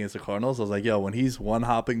back against the Cardinals. I was like, yo, when he's one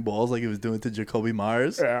hopping balls like he was doing to Jacoby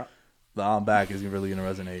Myers, the I'm back is really gonna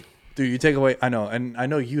resonate. Dude, you take away, I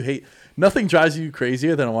know you hate, nothing drives you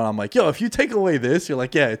crazier than when I'm like, yo, if you take away this, you're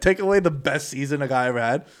like, yeah, take away the best season a guy ever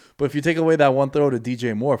had. But if you take away that one throw to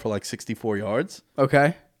DJ Moore for like 64 yards.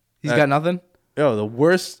 Okay. He's got nothing? Yo, the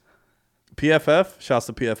worst PFF, shouts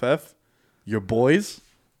to PFF, your boys,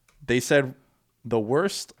 they said the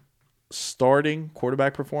worst starting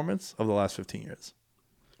quarterback performance of the last 15 years.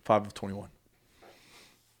 5 of 21.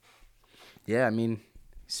 Yeah, I mean,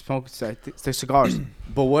 smokes the cigars.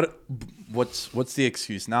 But what's the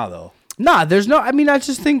excuse now though? Nah, there's no. I mean, I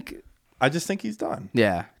just think he's done.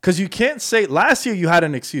 Yeah, because you can't say last year you had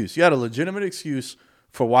an excuse. You had a legitimate excuse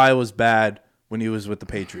for why it was bad when he was with the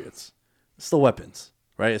Patriots. It's the weapons,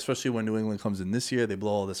 right? Especially when New England comes in this year, they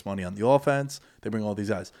blow all this money on the offense. They bring all these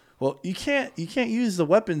guys. Well, you can't use the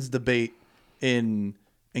weapons debate in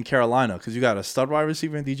Carolina because you got a stud wide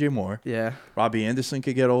receiver in DJ Moore. Yeah, Robbie Anderson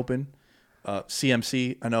could get open.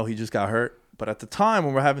 CMC, I know he just got hurt, but at the time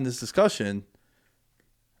when we're having this discussion,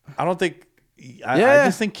 I don't think. I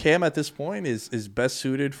just think Cam at this point is best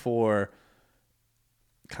suited for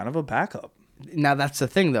kind of a backup. Now that's the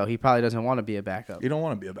thing though. He probably doesn't want to be a backup. You don't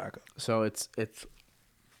want to be a backup. So it's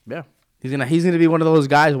yeah. He's gonna be one of those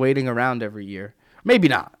guys waiting around every year. Maybe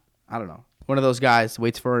not. I don't know. One of those guys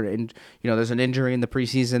waits for there's an injury in the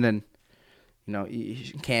preseason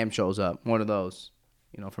and Cam shows up. One of those.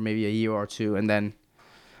 For maybe a year or two, and then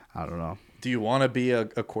I don't know. Do you want to be a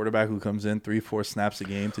quarterback who comes in 3-4 snaps a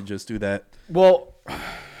game to just do that? Well,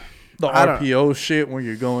 the RPO shit when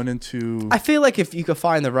you're going into. I feel like if you could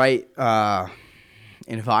find the right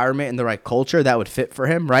environment and the right culture, that would fit for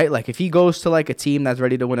him, right? Like if he goes to like a team that's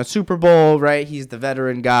ready to win a Super Bowl, right? He's the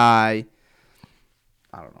veteran guy.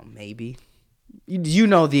 I don't know, maybe. You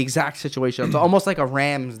know the exact situation. It's almost like a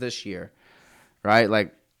Rams this year, right?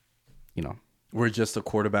 Like, you know. We're just a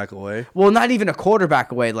quarterback away. Well, not even a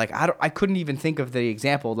quarterback away. Like, I couldn't even think of the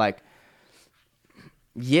example. Like,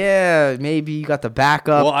 yeah, maybe you got the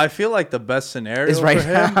backup. Well, I feel like the best scenario Is right for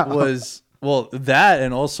him now. was, well, that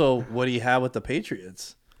and also what he had with the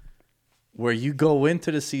Patriots, where you go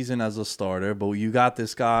into the season as a starter, but you got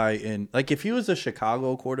this guy in, like, if he was a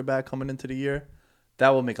Chicago quarterback coming into the year,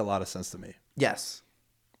 that would make a lot of sense to me, Yes.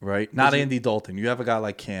 right? Not Andy Dalton. You have a guy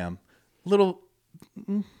like Cam,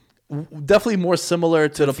 definitely more similar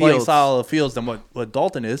to the playing Fields. style of Fields than what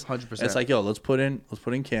Dalton is. 100%. It's like, yo, let's put in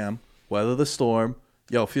Cam, weather the storm.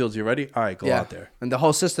 Yo, Fields, you ready? All right, go out there. And the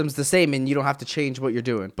whole system's the same, and you don't have to change what you're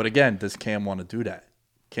doing. But again, does Cam want to do that?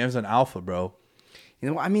 Cam's an alpha, bro.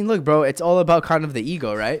 You know, I mean, look, bro, it's all about kind of the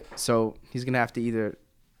ego, right? So he's gonna have to either,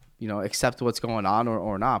 you know, accept what's going on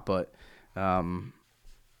or not. But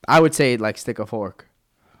I would say like stick a fork.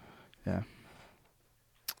 Yeah.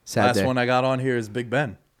 Sad Last day. one I got on here is Big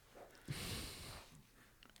Ben.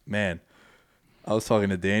 Man, I was talking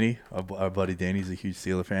to Danny. Our buddy Danny's a huge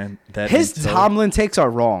Steeler fan. His Tomlin takes are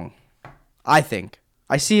wrong. I think.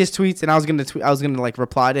 I see his tweets, and I was gonna like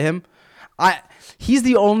reply to him. He's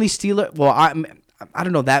the only Steeler. Well, I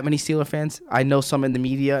don't know that many Steeler fans. I know some in the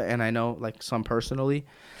media, and I know like some personally.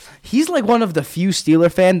 He's like one of the few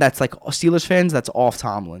Steelers fans that's off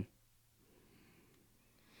Tomlin.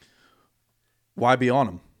 Why be on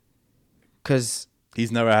him? Because He's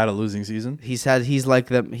never had a losing season. he's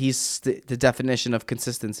the definition of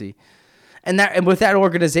consistency, and with that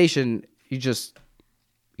organization, you just,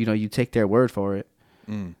 you know, you take their word for it.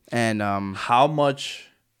 And How much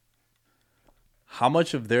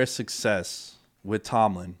of their success with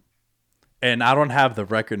Tomlin, and I don't have the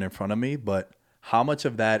record in front of me, but how much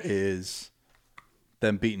of that is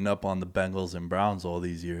them beating up on the Bengals and Browns all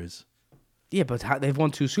these years? yeah, but they've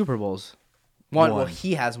won 2 Super Bowls. Well, One.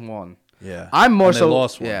 he has one. Yeah. I'm more And they so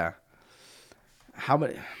lost one. Yeah. How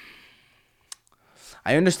many?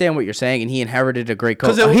 I understand what you're saying, and he inherited a great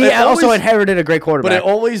coach. 'Cause He it also always- inherited a great But quarterback. it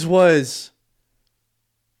always was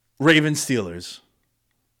Ravens Steelers.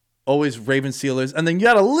 Always Ravens Steelers. And then you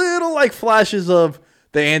had a little like flashes of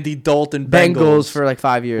the Andy Dalton Bengals for like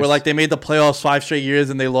 5 years. where like they made the playoffs 5 straight years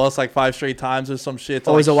and they lost like 5 straight times or some shit. to,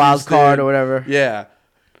 always like, a wild Houston. card or whatever. Yeah.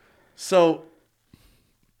 So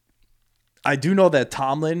I do know that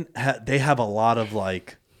Tomlin, they have a lot of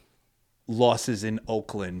like losses in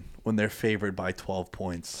Oakland when they're favored by 12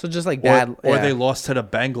 points. So just like bad, Or yeah. they lost to the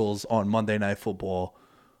Bengals on Monday Night Football.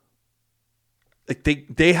 Like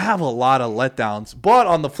they have a lot of letdowns. But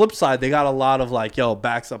on the flip side, they got a lot of like, yo,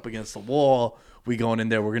 backs up against the wall. We going in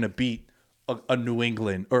there, we're going to beat a New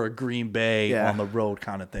England or a Green Bay on the road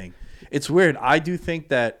kind of thing. It's weird. I do think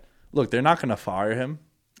that, look, they're not going to fire him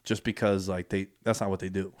just because like that's not what they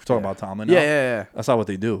do. We're talking about Tomlin now. Yeah. That's not what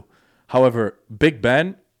they do. However, Big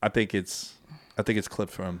Ben, I think it's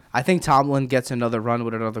clipped for him. I think Tomlin gets another run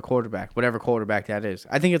with another quarterback, whatever quarterback that is.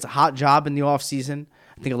 I think it's a hot job in the offseason.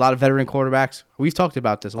 I think a lot of veteran quarterbacks, we've talked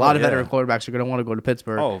about this, a lot of veteran quarterbacks are going to want to go to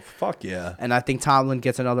Pittsburgh. Oh, fuck yeah. And I think Tomlin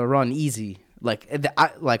gets another run easy.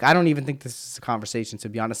 I don't even think this is a conversation, to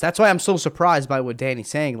be honest. That's why I'm so surprised by what Danny's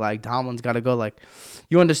saying. Like, Tomlin's got to go. Like,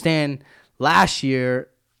 you understand, last year,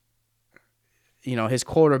 you know, his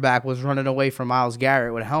quarterback was running away from Myles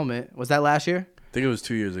Garrett with a helmet. Was that last year? I think it was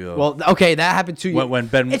 2 years ago. Well, okay, that happened 2 years. When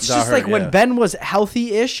Ben it's got just hurt, like when yeah. Ben was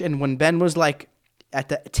healthy-ish and when Ben was like at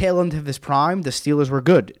the tail end of his prime, the Steelers were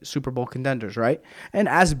good Super Bowl contenders, right? And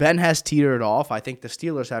as Ben has teetered off, I think the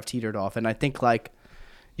Steelers have teetered off. And I think like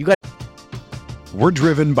you got. We're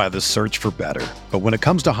driven by the search for better. But when it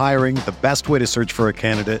comes to hiring, the best way to search for a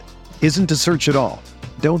candidate isn't to search at all.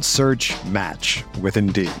 Don't search, match with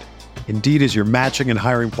Indeed. Indeed is your matching and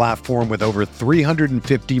hiring platform with over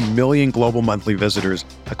 350 million global monthly visitors,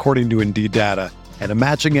 according to Indeed data, and a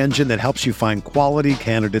matching engine that helps you find quality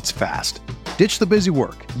candidates fast. Ditch the busy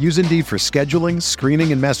work. Use Indeed for scheduling,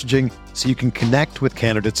 screening, and messaging so you can connect with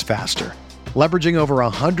candidates faster. Leveraging over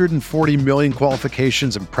 140 million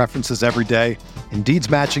qualifications and preferences every day, Indeed's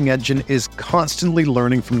matching engine is constantly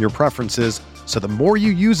learning from your preferences, so the more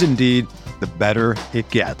you use Indeed, the better it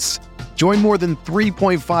gets. Join more than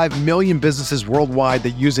 3.5 million businesses worldwide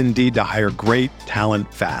that use Indeed to hire great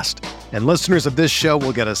talent fast. And listeners of this show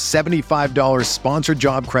will get a $75 sponsored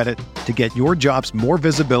job credit to get your jobs more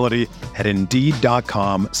visibility at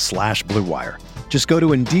Indeed.com/Blue Wire. Just go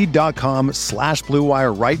to Indeed.com/Blue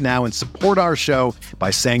Wire right now and support our show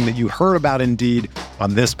by saying that you heard about Indeed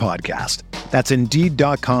on this podcast. That's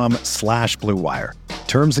Indeed.com/Blue Wire.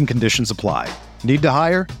 Terms and conditions apply. Need to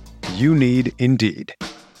hire? You need Indeed.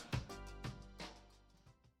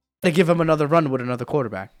 They give him another run with another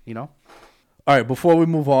quarterback, you know? All right, before we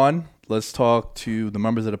move on, let's talk to the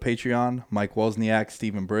members of the Patreon: Mike Wozniak,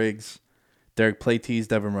 Stephen Briggs, Derek Platees,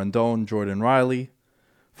 Devin Rondon, Jordan Riley,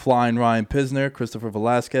 Flying Ryan Pisner, Christopher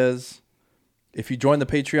Velasquez. If you join the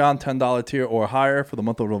Patreon, $10 tier or higher for the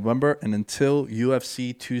month of November and until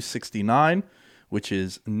UFC 269, which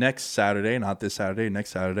is next Saturday, not this Saturday,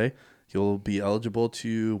 next Saturday, you'll be eligible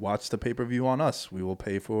to watch the pay-per-view on us. We will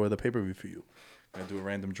pay for the pay-per-view for you. I do a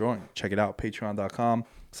random drawing. Check it out,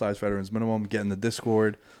 patreon.com/veterans minimum. Get in the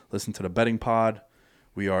Discord. Listen to the betting pod.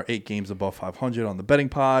 We are 8 games above 500 on the betting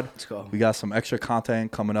pod. Let's go. We got some extra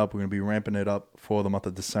content coming up. We're going to be ramping it up for the month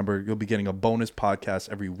of December. You'll be getting a bonus podcast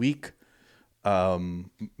every week.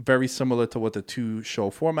 Very similar to what the 2-show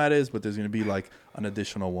format is, but there's going to be like an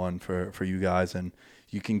additional one for you guys. And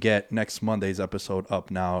you can get next Monday's episode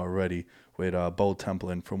up now already with Bo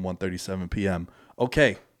Templin from 1:37 p.m.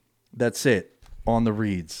 Okay, that's it. On the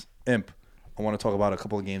reads. Imp, I want to talk about a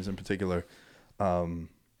couple of games in particular.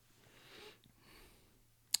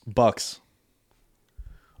 Bucks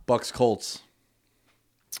Colts.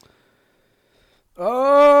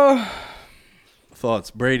 Thoughts?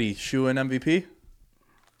 Brady, shoe in MVP?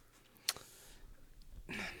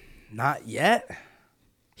 Not yet.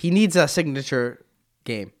 He needs a signature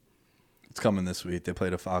game. It's coming this week. They play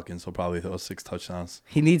the Falcons. He'll probably throw 6 touchdowns.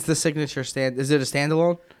 He needs the signature stand. Is it a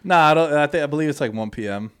standalone? Nah, I believe it's like 1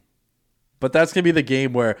 p.m. But that's gonna be the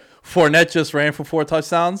game where Fournette just ran for 4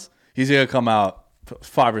 touchdowns. He's gonna come out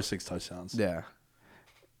 5 or 6 touchdowns. Yeah.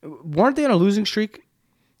 Weren't they on a losing streak?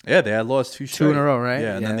 Yeah, they had lost 2 straight. 2 in a row, right?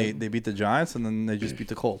 Yeah, and Yeah. then they beat the Giants, and then they just beat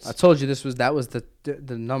the Colts. I told you that was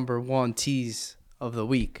the number one tease of the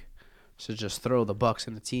week. So just throw the Bucks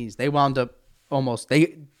in the tease. They wound up almost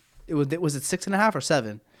was it 6.5 or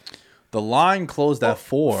 7? The line closed at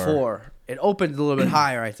 4. 4. It opened a little bit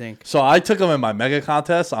higher, I think. So I took them in my mega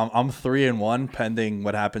contest. I'm 3-1 pending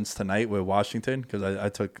what happens tonight with Washington because I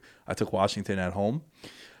took Washington at home.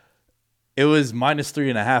 It was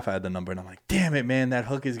 -3.5. I had the number, and I'm like, damn it, man, that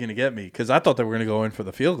hook is gonna get me because I thought they were gonna go in for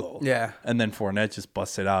the field goal. Yeah. And then Fournette just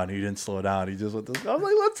busted out, and he didn't slow down. He just went. I was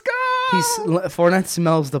like, let's go. Fournette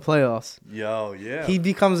smells the playoffs. Yo, yeah. He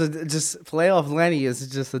becomes just playoff Lenny is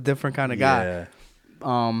just a different kind of guy. Yeah.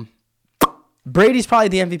 Brady's probably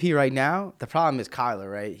the MVP right now. The problem is Kyler,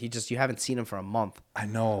 right? You haven't seen him for a month. I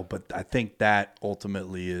know, but I think that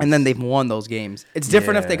ultimately is. And then they've won those games. It's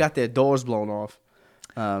different if Yeah. they got their doors blown off.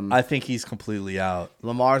 I think he's completely out.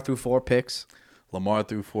 Lamar threw 4 picks. Lamar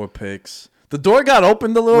threw 4 picks. The door got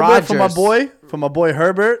opened a little bit for my boy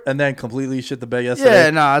Herbert, and then completely shit the bed yesterday. Yeah,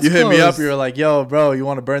 nah, it's you hit me up. closed. You were like, "Yo, bro, you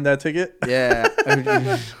want to burn that ticket?" Yeah. I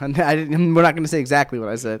didn't, we're not going to say exactly what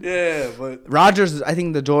I said. Yeah, but Rodgers, I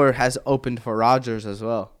think the door has opened for Rodgers as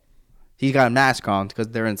well. He's got a mask on because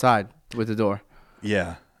they're inside with the door.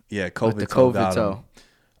 yeah, COVID. With the toe got COVID toe. him.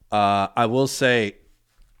 I will say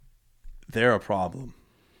they're a problem.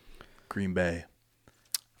 Green Bay.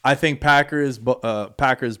 I think Packers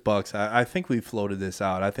Bucks. I think we floated this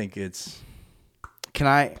out. I think it's. Can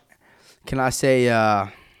I say the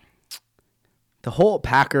whole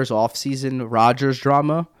Packers offseason Rodgers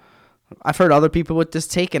drama? I've heard other people with this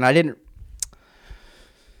take, and I don't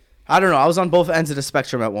know. I was on both ends of the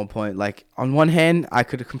spectrum at one point. Like, on one hand, I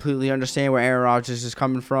could completely understand where Aaron Rodgers is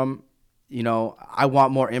coming from. You know, I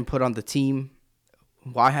want more input on the team.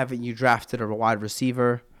 Why haven't you drafted a wide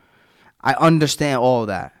receiver? I understand all of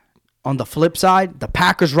that. On the flip side, the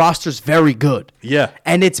Packers roster is very good. Yeah.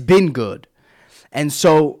 And it's been good. And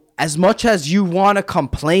so as much as you want to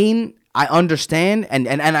complain, I understand. And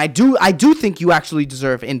I do think you actually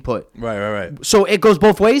deserve input. Right. So it goes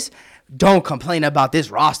both ways. Don't complain about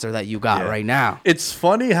this roster that you got right now. It's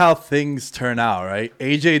funny how things turn out, right?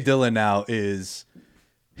 A.J. Dillon now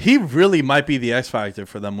he really might be the X factor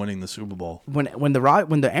for them winning the Super Bowl. When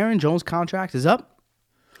the Aaron Jones contract is up,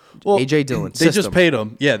 Well, A.J. Dillon. They just paid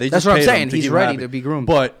him. Yeah, they just That's what I'm paid saying. him to He's keep him ready happy. to be groomed.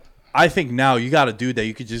 But I think now you got a dude that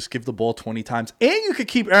you could just give the ball 20 times, and you could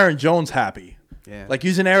keep Aaron Jones happy. Yeah. Like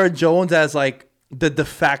using Aaron Jones as like the de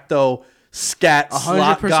facto scat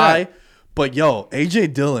slot 100%. guy. But yo, A.J.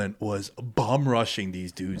 Dillon was bum rushing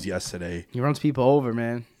these dudes yesterday. He runs people over,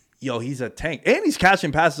 man. Yo, he's a tank, and he's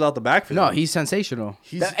catching passes out the backfield. No, he's sensational.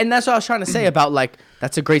 He's- And that's what I was trying to say about, like,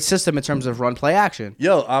 that's a great system in terms of run, play, action.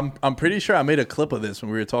 Yo, I'm pretty sure I made a clip of this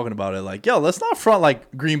when we were talking about it. Like, yo, let's not front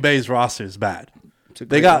like Green Bay's roster is bad. a They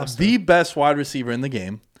great got roster. the best wide receiver in the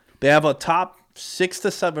game. They have a top 6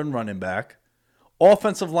 to 7 running back.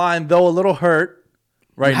 Offensive line, though a little hurt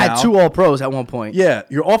right now. Had 2 All-Pros at one point. Yeah,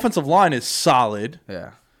 your offensive line is solid.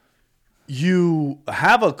 Yeah. You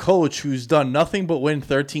have a coach who's done nothing but win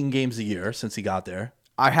 13 games a year since he got there.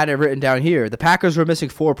 I had it written down here. The Packers were missing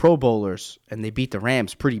 4 Pro Bowlers, and they beat the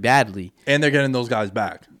Rams pretty badly. And they're getting those guys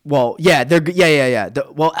back. Well, yeah, yeah.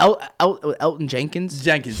 Elton Jenkins,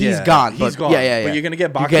 he's gone. He's gone. Yeah. But you're gonna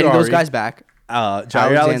get Bakhtiari, you're getting those guys back.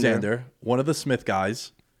 Jair Alexander, one of the Smith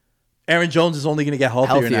guys. Aaron Jones is only gonna get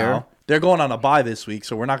healthier now. They're going on a bye this week,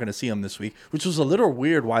 so we're not gonna see him this week, which was a little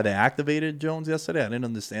weird. Why they activated Jones yesterday? I didn't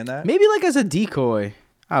understand that. Maybe like as a decoy.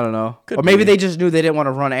 I don't know. Could or maybe be. they just knew they didn't want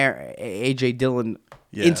to run AJ Dillon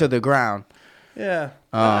into the ground. Yeah.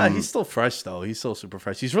 He's still fresh, though. He's still super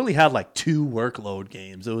fresh. He's really had like 2 workload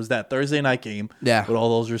games. It was that Thursday night game with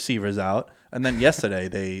all those receivers out. And then yesterday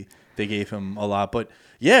they gave him a lot. But,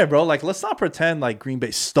 yeah, bro, like, let's not pretend like Green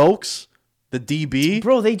Bay. Stokes, the DB.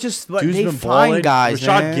 Bro, they find balling. guys,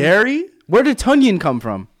 Rashad man. Gary. Where did Tunyon come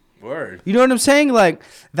from? Word. You know what I'm saying? Like,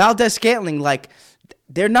 Valdez Scantling, like,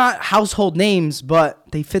 they're not household names, but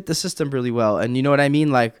they fit the system really well. And you know what I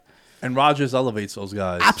mean? Like, and Rodgers elevates those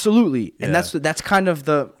guys. Absolutely. Yeah. And that's kind of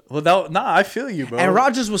the... Well, I feel you, bro. And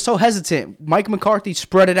Rodgers was so hesitant. Mike McCarthy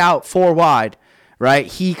spread it out 4 wide, right?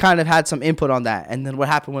 He kind of had some input on that. And then what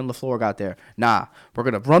happened when LaFleur got there? Nah, we're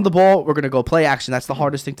going to run the ball. We're going to go play action. That's the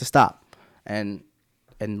hardest thing to stop. And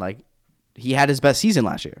like, he had his best season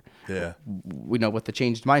last year. Yeah. You know, with the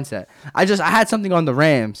changed mindset. I had something on the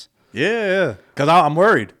Rams. Yeah. Because I'm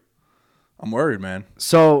worried. I'm worried, man.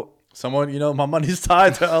 So... Someone, my money's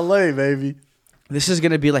tied to LA, baby. This is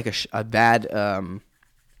going to be like a bad...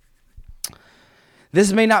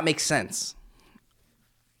 this may not make sense.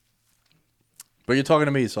 But you're talking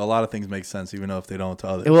to me, so a lot of things make sense, even though if they don't to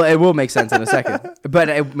others. It will make sense in a second. But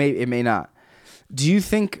it may not. Do you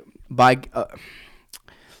think by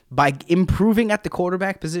improving at the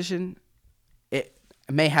quarterback position, it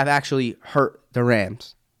may have actually hurt the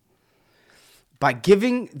Rams? By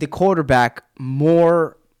giving the quarterback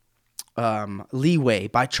more... leeway,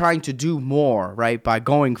 by trying to do more, right? By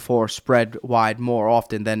going for spread wide more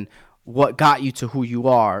often than what got you to who you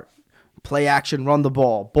are. Play action, run the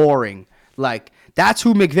ball, boring. Like, that's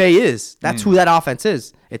who McVay is. That's who that offense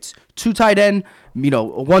is. It's 2 tight end,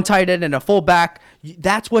 1 tight end and a fullback.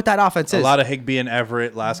 That's what that offense is. A lot of Higbee and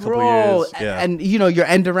Everett last couple years. Yeah. And your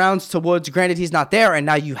end arounds to Woods, granted he's not there, and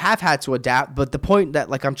now you have had to adapt, but the point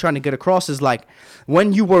that like I'm trying to get across is like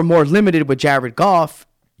when you were more limited with Jared Goff,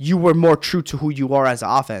 you were more true to who you are as an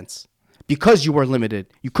offense. Because you were limited.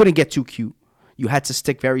 You couldn't get too cute. You had to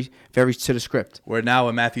stick very, very to the script. Where now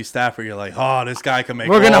with Matthew Stafford, you're like, oh, this guy can make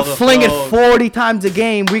We're going to fling throws. it 40 times a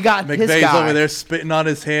game. We got McVay's this guy. over there spitting on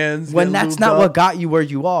his hands. When that's not what got you where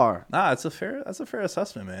you are. Nah, that's a fair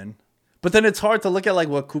assessment, man. But then it's hard to look at like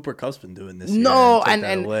what Cooper Kupp's been doing this year. No, and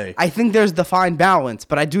and I think there's the fine balance,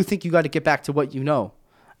 but I do think you got to get back to what you know.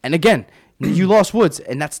 And again, you lost Woods,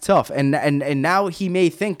 and that's tough. And now he may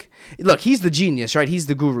think, look, he's the genius, right? He's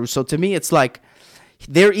the guru. So to me, it's like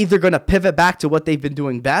they're either going to pivot back to what they've been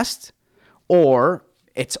doing best, or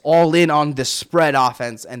it's all in on the spread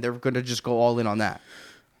offense, and they're going to just go all in on that.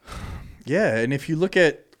 Yeah, and if you look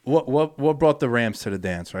at what brought the Rams to the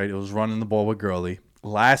dance, right? It was running the ball with Gurley.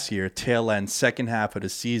 Last year, tail end, second half of the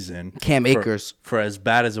season, Cam Akers. For as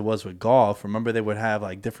bad as it was with Goff, remember they would have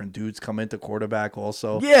like different dudes come into quarterback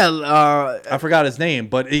also. Yeah, I forgot his name,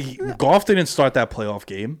 but Goff didn't start that playoff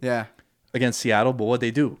game. Yeah, against Seattle, but what they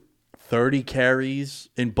do? 30 carries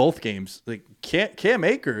in both games. Like Cam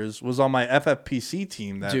Akers was on my FFPC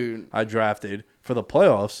team that I drafted for the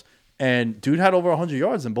playoffs, and dude had over 100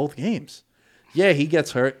 yards in both games. Yeah, he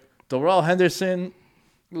gets hurt. Darrell Henderson,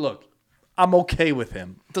 look, I'm okay with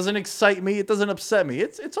him. It doesn't excite me. It doesn't upset me.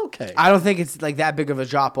 It's okay. I don't think it's like that big of a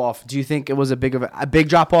drop off. Do you think it was a big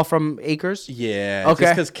drop off from Akers? Yeah. Okay.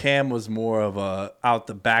 Just because Cam was more of a out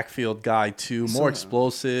the backfield guy too, more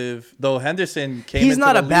explosive. Though Henderson came. He's into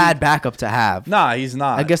not the a bad backup to have. Nah, he's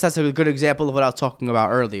not. I guess that's a good example of what I was talking about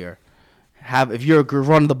earlier. If you're a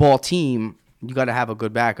run the ball team, you got to have a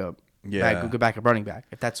good backup. Yeah, good backup running back.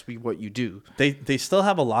 If that's what you do, they still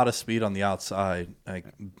have a lot of speed on the outside. Like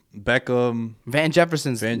Beckham, Van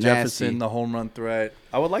Jefferson, the home run threat.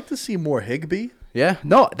 I would like to see more Higbee. Yeah,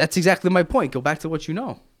 no, that's exactly my point. Go back to what you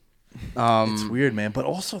know. It's weird, man. But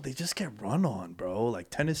also, they just get run on, bro. Like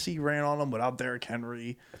Tennessee ran on them without Derrick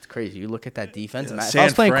Henry. That's crazy. You look at that defense, and if I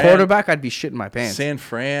was playing quarterback, I'd be shitting my pants. San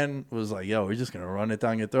Fran was like, "Yo, we're just gonna run it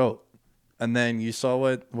down your throat," and then you saw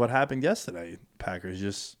what happened yesterday. Packers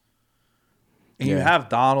just. And you have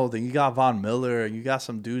Donald, and you got Von Miller, and you got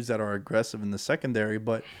some dudes that are aggressive in the secondary,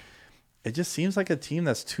 but it just seems like a team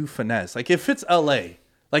that's too finesse. Like, it fits L.A.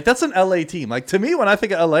 Like, that's an L.A. team. Like, to me, when I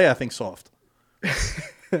think of L.A., I think soft.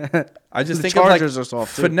 I just think Chargers of, like, are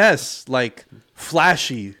soft, too. finesse, like,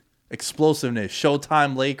 flashy, explosiveness,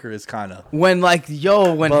 Showtime Lakers kind of. When like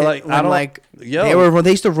yo, when But, hit- like, I when don't- like yo. they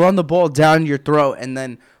used to run the ball down your throat, and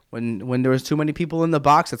then when there was too many people in the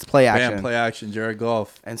box, it's play action. Bam, play action, Jared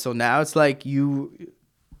Goff. And so now it's like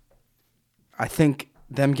I think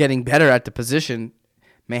them getting better at the position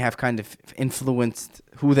may have kind of influenced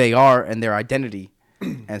who they are and their identity.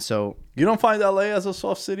 And so, You don't find LA as a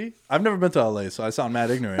soft city? I've never been to LA, so I sound mad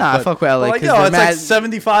ignorant. Nah, I fuck with LA, but, like, 'cause yo, they're it's like mad-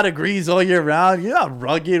 75 degrees all year round. You're not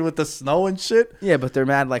rugged with the snow and shit. yeah, but they're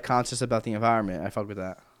mad like conscious about the environment. I fuck with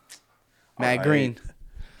that. Mad Alright. green.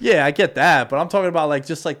 Yeah, I get that, but I'm talking about like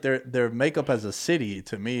just like their makeup as a city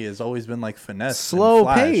to me has always been like finesse, and Slow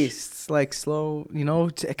flash. paced, like slow,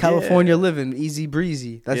 California Yeah. living, easy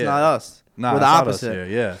breezy. That's Yeah. not us. Nah, We're the it's not us opposite. here,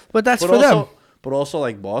 yeah, But that's for also, them. But also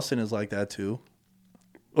like Boston is like that too.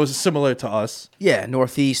 It was similar to us. Yeah,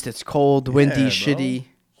 northeast. It's cold, windy, Yeah, bro. shitty.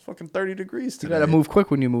 It's fucking 30 degrees You today. gotta move quick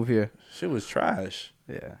when you move here. Shit was trash.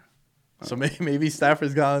 Yeah. So maybe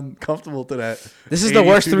Stafford's gotten comfortable to that. This is the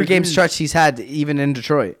worst 82 3-game degrees. stretch he's had, even in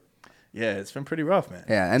Detroit. Yeah, it's been pretty rough, man.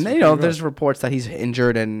 Yeah, and It's then, been pretty there's rough. reports that he's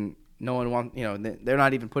injured, and no one wants. They're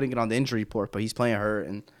not even putting it on the injury report, but he's playing hurt,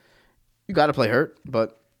 and you got to play hurt.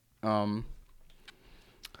 But I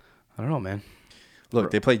don't know, man.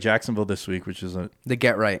 Look, they play Jacksonville this week, which is The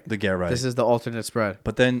get right. the get right. This is the alternate spread.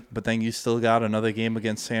 But then you still got another game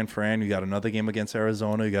against San Fran. You got another game against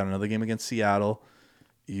Arizona. You got another game against Seattle.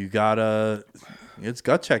 You got it's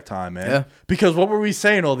gut check time, man. Yeah. Because what were we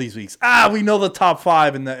saying all these weeks? We know the top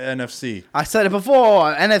 5 in the NFC. I said it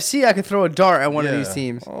before. NFC, I could throw a dart at one of Yeah. these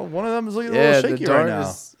teams. Oh, one of them is looking a Yeah, little the shaky right dart now.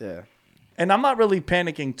 is. Yeah. And I'm not really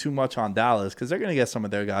panicking too much on Dallas because they're going to get some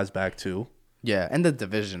of their guys back too. Yeah, and the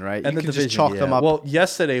division, right? And you the could division, just chalk yeah. them up. Well,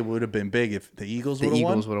 yesterday would have been big if the Eagles The would have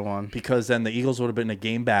won. Eagles would have won. Because then the Eagles would have been a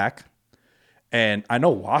game back. And I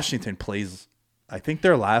know Washington plays, I think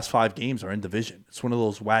their last 5 games are in division. It's one of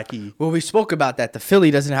those wacky. Well, we spoke about that. The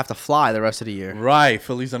Philly doesn't have to fly the rest of the year. Right.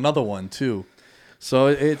 Philly's another one too. So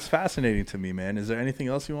it's fascinating to me, man. Is there anything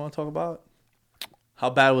else you want to talk about?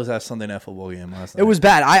 How bad was that Sunday night football game last night? It was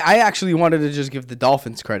bad. I actually wanted to just give the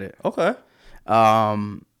Dolphins credit. Okay.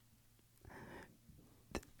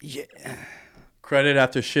 Yeah. Credit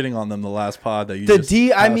after shitting on them the last pod that you The just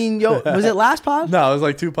D, I passed. mean, was it last pod? No, it was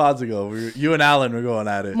like 2 pods ago. You and Alan were going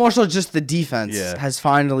at it. More so just the defense Yeah. has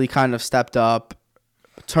finally kind of stepped up.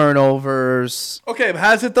 Turnovers. Okay, but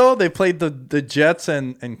has it though? They played the Jets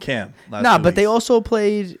and Cam. Last Nah, 2 but they weeks. also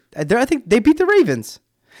played. I think they beat the Ravens.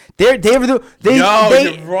 They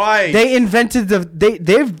you're right. They invented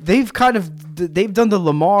they've done the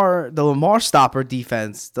Lamar stopper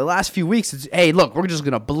defense. The last few weeks, it's, hey, look, we're just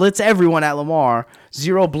gonna blitz everyone at Lamar.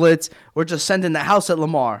 0 blitz. We're just sending the house at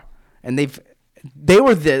Lamar, and they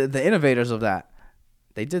were the innovators of that.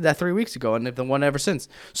 They did that 3 weeks ago, and they've won ever since.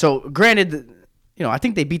 So, granted, I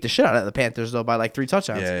think they beat the shit out of the Panthers though by like 3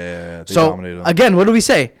 touchdowns. Yeah. They So dominated them. again, what do we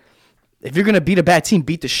say? If you're gonna beat a bad team,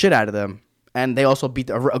 beat the shit out of them, and they also beat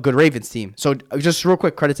a good Ravens team. So just real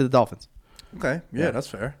quick, credit to the Dolphins. Okay, yeah, that's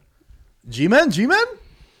fair. G-Men?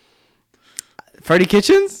 Freddie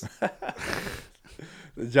Kitchens.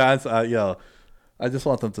 The Giants, I just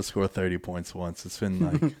want them to score 30 points once. It's been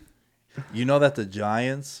like, you know that the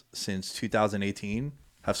Giants since 2018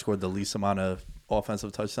 have scored the least amount of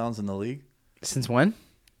offensive touchdowns in the league? Since when?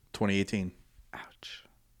 2018. Ouch.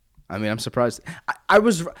 I mean, I'm surprised. I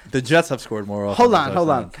was. The Jets have scored more offensive Hold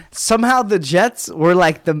touchdowns. on. Somehow the Jets were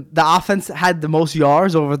like the offense had the most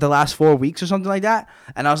yards over the last 4 weeks or something like that,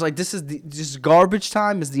 and I was like, this is just garbage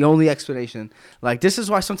time is the only explanation. Like, this is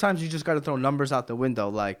why sometimes you just got to throw numbers out the window.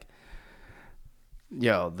 Like,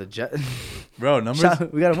 yo, the Jets. Bro, numbers.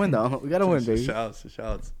 We gotta win though. We gotta win, baby. Shouts.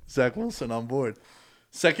 Zach Wilson on board.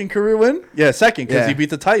 Second career win? Yeah, second because Yeah. he beat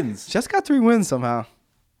the Titans. Jets got 3 wins somehow.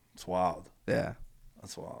 It's wild. Yeah.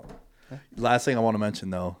 That's wild. Last thing I want to mention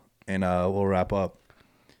though, and we'll wrap up.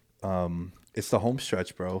 It's the home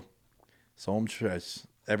stretch, bro. It's the home stretch.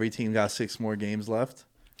 Every team got 6 more games left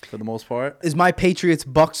for the most part. Is my Patriots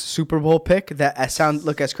Bucks Super Bowl pick that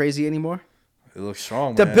look as crazy anymore? It looks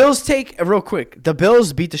strong, The man. Bills real quick. The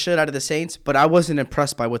Bills beat the shit out of the Saints, but I wasn't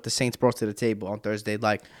impressed by what the Saints brought to the table on Thursday.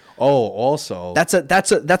 Like, Oh, also. that's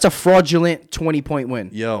a fraudulent 20-point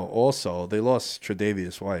win. Also, they lost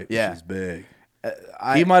Tre'Davious White, Yeah. which is big.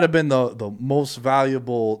 He might have been the most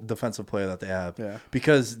valuable defensive player that they have. Yeah.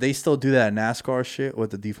 Because they still do that NASCAR shit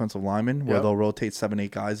with the defensive linemen where Yep. they'll rotate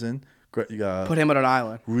 7-8 guys in. Put him on an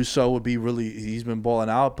island. Russo would be he's been balling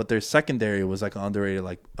out, but their secondary was like underrated,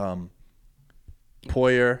 like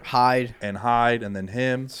Poyer Hyde. and Hyde, and then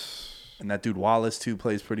him, and that dude Wallace too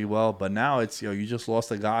plays pretty well. But now it's you just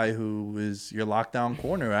lost a guy who is your lockdown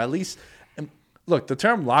corner. At least, and look, the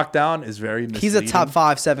term lockdown is very misleading. He's a top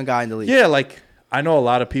 5-7 guy in the league. Yeah, like I know a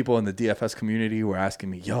lot of people in the DFS community who are asking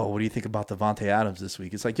me, yo, what do you think about Devontae Adams this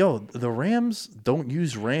week? It's like, yo, the Rams don't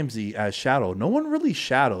use Ramsey as shadow. No one really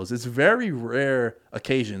shadows. It's very rare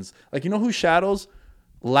occasions. Like, you know who shadows?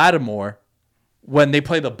 Lattimore when they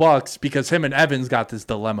play the Bucks because him and Evans got this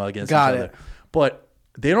dilemma against each other. But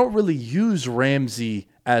they don't really use Ramsey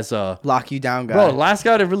as a lock you down guy. Bro, the last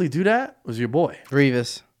guy to really do that was your boy.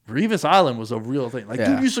 Revis Island was a real thing. Like,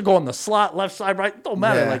 dude used to go on the slot, left side, right. Don't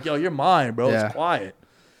matter. Like, yo, you're mine, bro. It's quiet.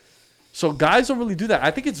 So guys don't really do that.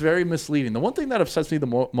 I think it's very misleading. The one thing that upsets me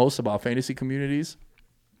the most about fantasy communities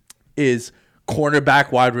is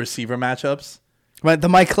cornerback wide receiver matchups. Right, the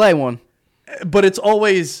Mike Clay one. But it's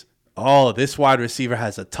always, oh, this wide receiver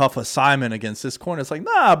has a tough assignment against this corner. It's like,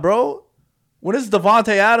 nah, bro. When it's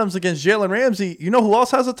Devontae Adams against Jalen Ramsey, you know who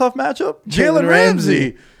else has a tough matchup? Jalen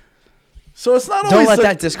Ramsey. So it's not always. Don't let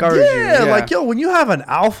that discourage you. Yeah, like, yo, when you have an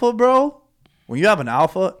alpha, bro.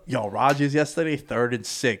 Yo, Rodgers yesterday, 3rd and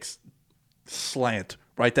 6, slant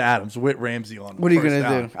right to Adams with Ramsey on. What are you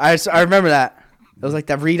gonna do? I remember that. It was like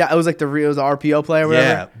that read. It was like the RPO play or whatever.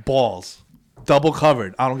 Yeah, balls, double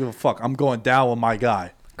covered. I don't give a fuck. I'm going down with my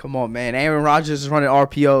guy. Come on, man. Aaron Rodgers is running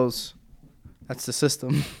RPOs. That's the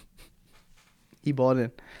system. He bought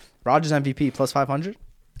in. Rodgers MVP plus 500.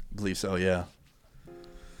 Believe so. Yeah.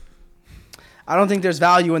 I don't think there's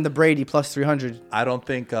value in the Brady plus 300. I don't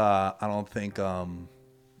think Rodgers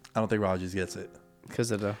gets it.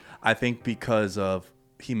 I think because of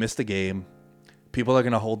he missed a game. People are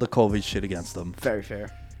gonna hold the COVID shit against him. Very fair.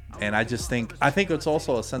 And I think it's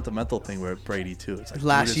also a sentimental thing with Brady too. It's like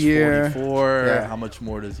last year, 44. Yeah. How much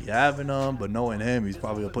more does he have in him? But knowing him, he's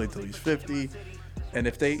probably gonna play till he's 50. And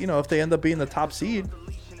if they end up being the top seed,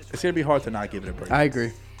 it's gonna be hard to not give it a Brady. I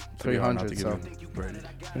agree. 300. So Brady.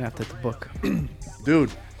 Gonna have to hit the book.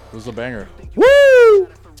 Dude, it was a banger. Woo!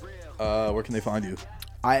 Where can they find you?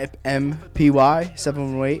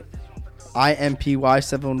 IMPY718.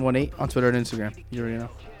 IMPY718 on Twitter and Instagram. You already know.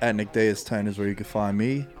 At Nick Day is 10 is where you can find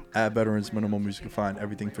me. At Veterans Minimum, you can find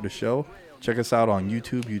everything for the show. Check us out on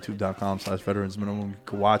YouTube, youtube.com/Veterans Minimum. You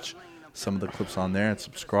can watch some of the clips on there and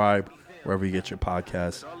subscribe wherever you get your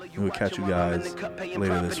podcasts. And we'll catch you guys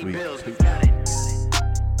later this week.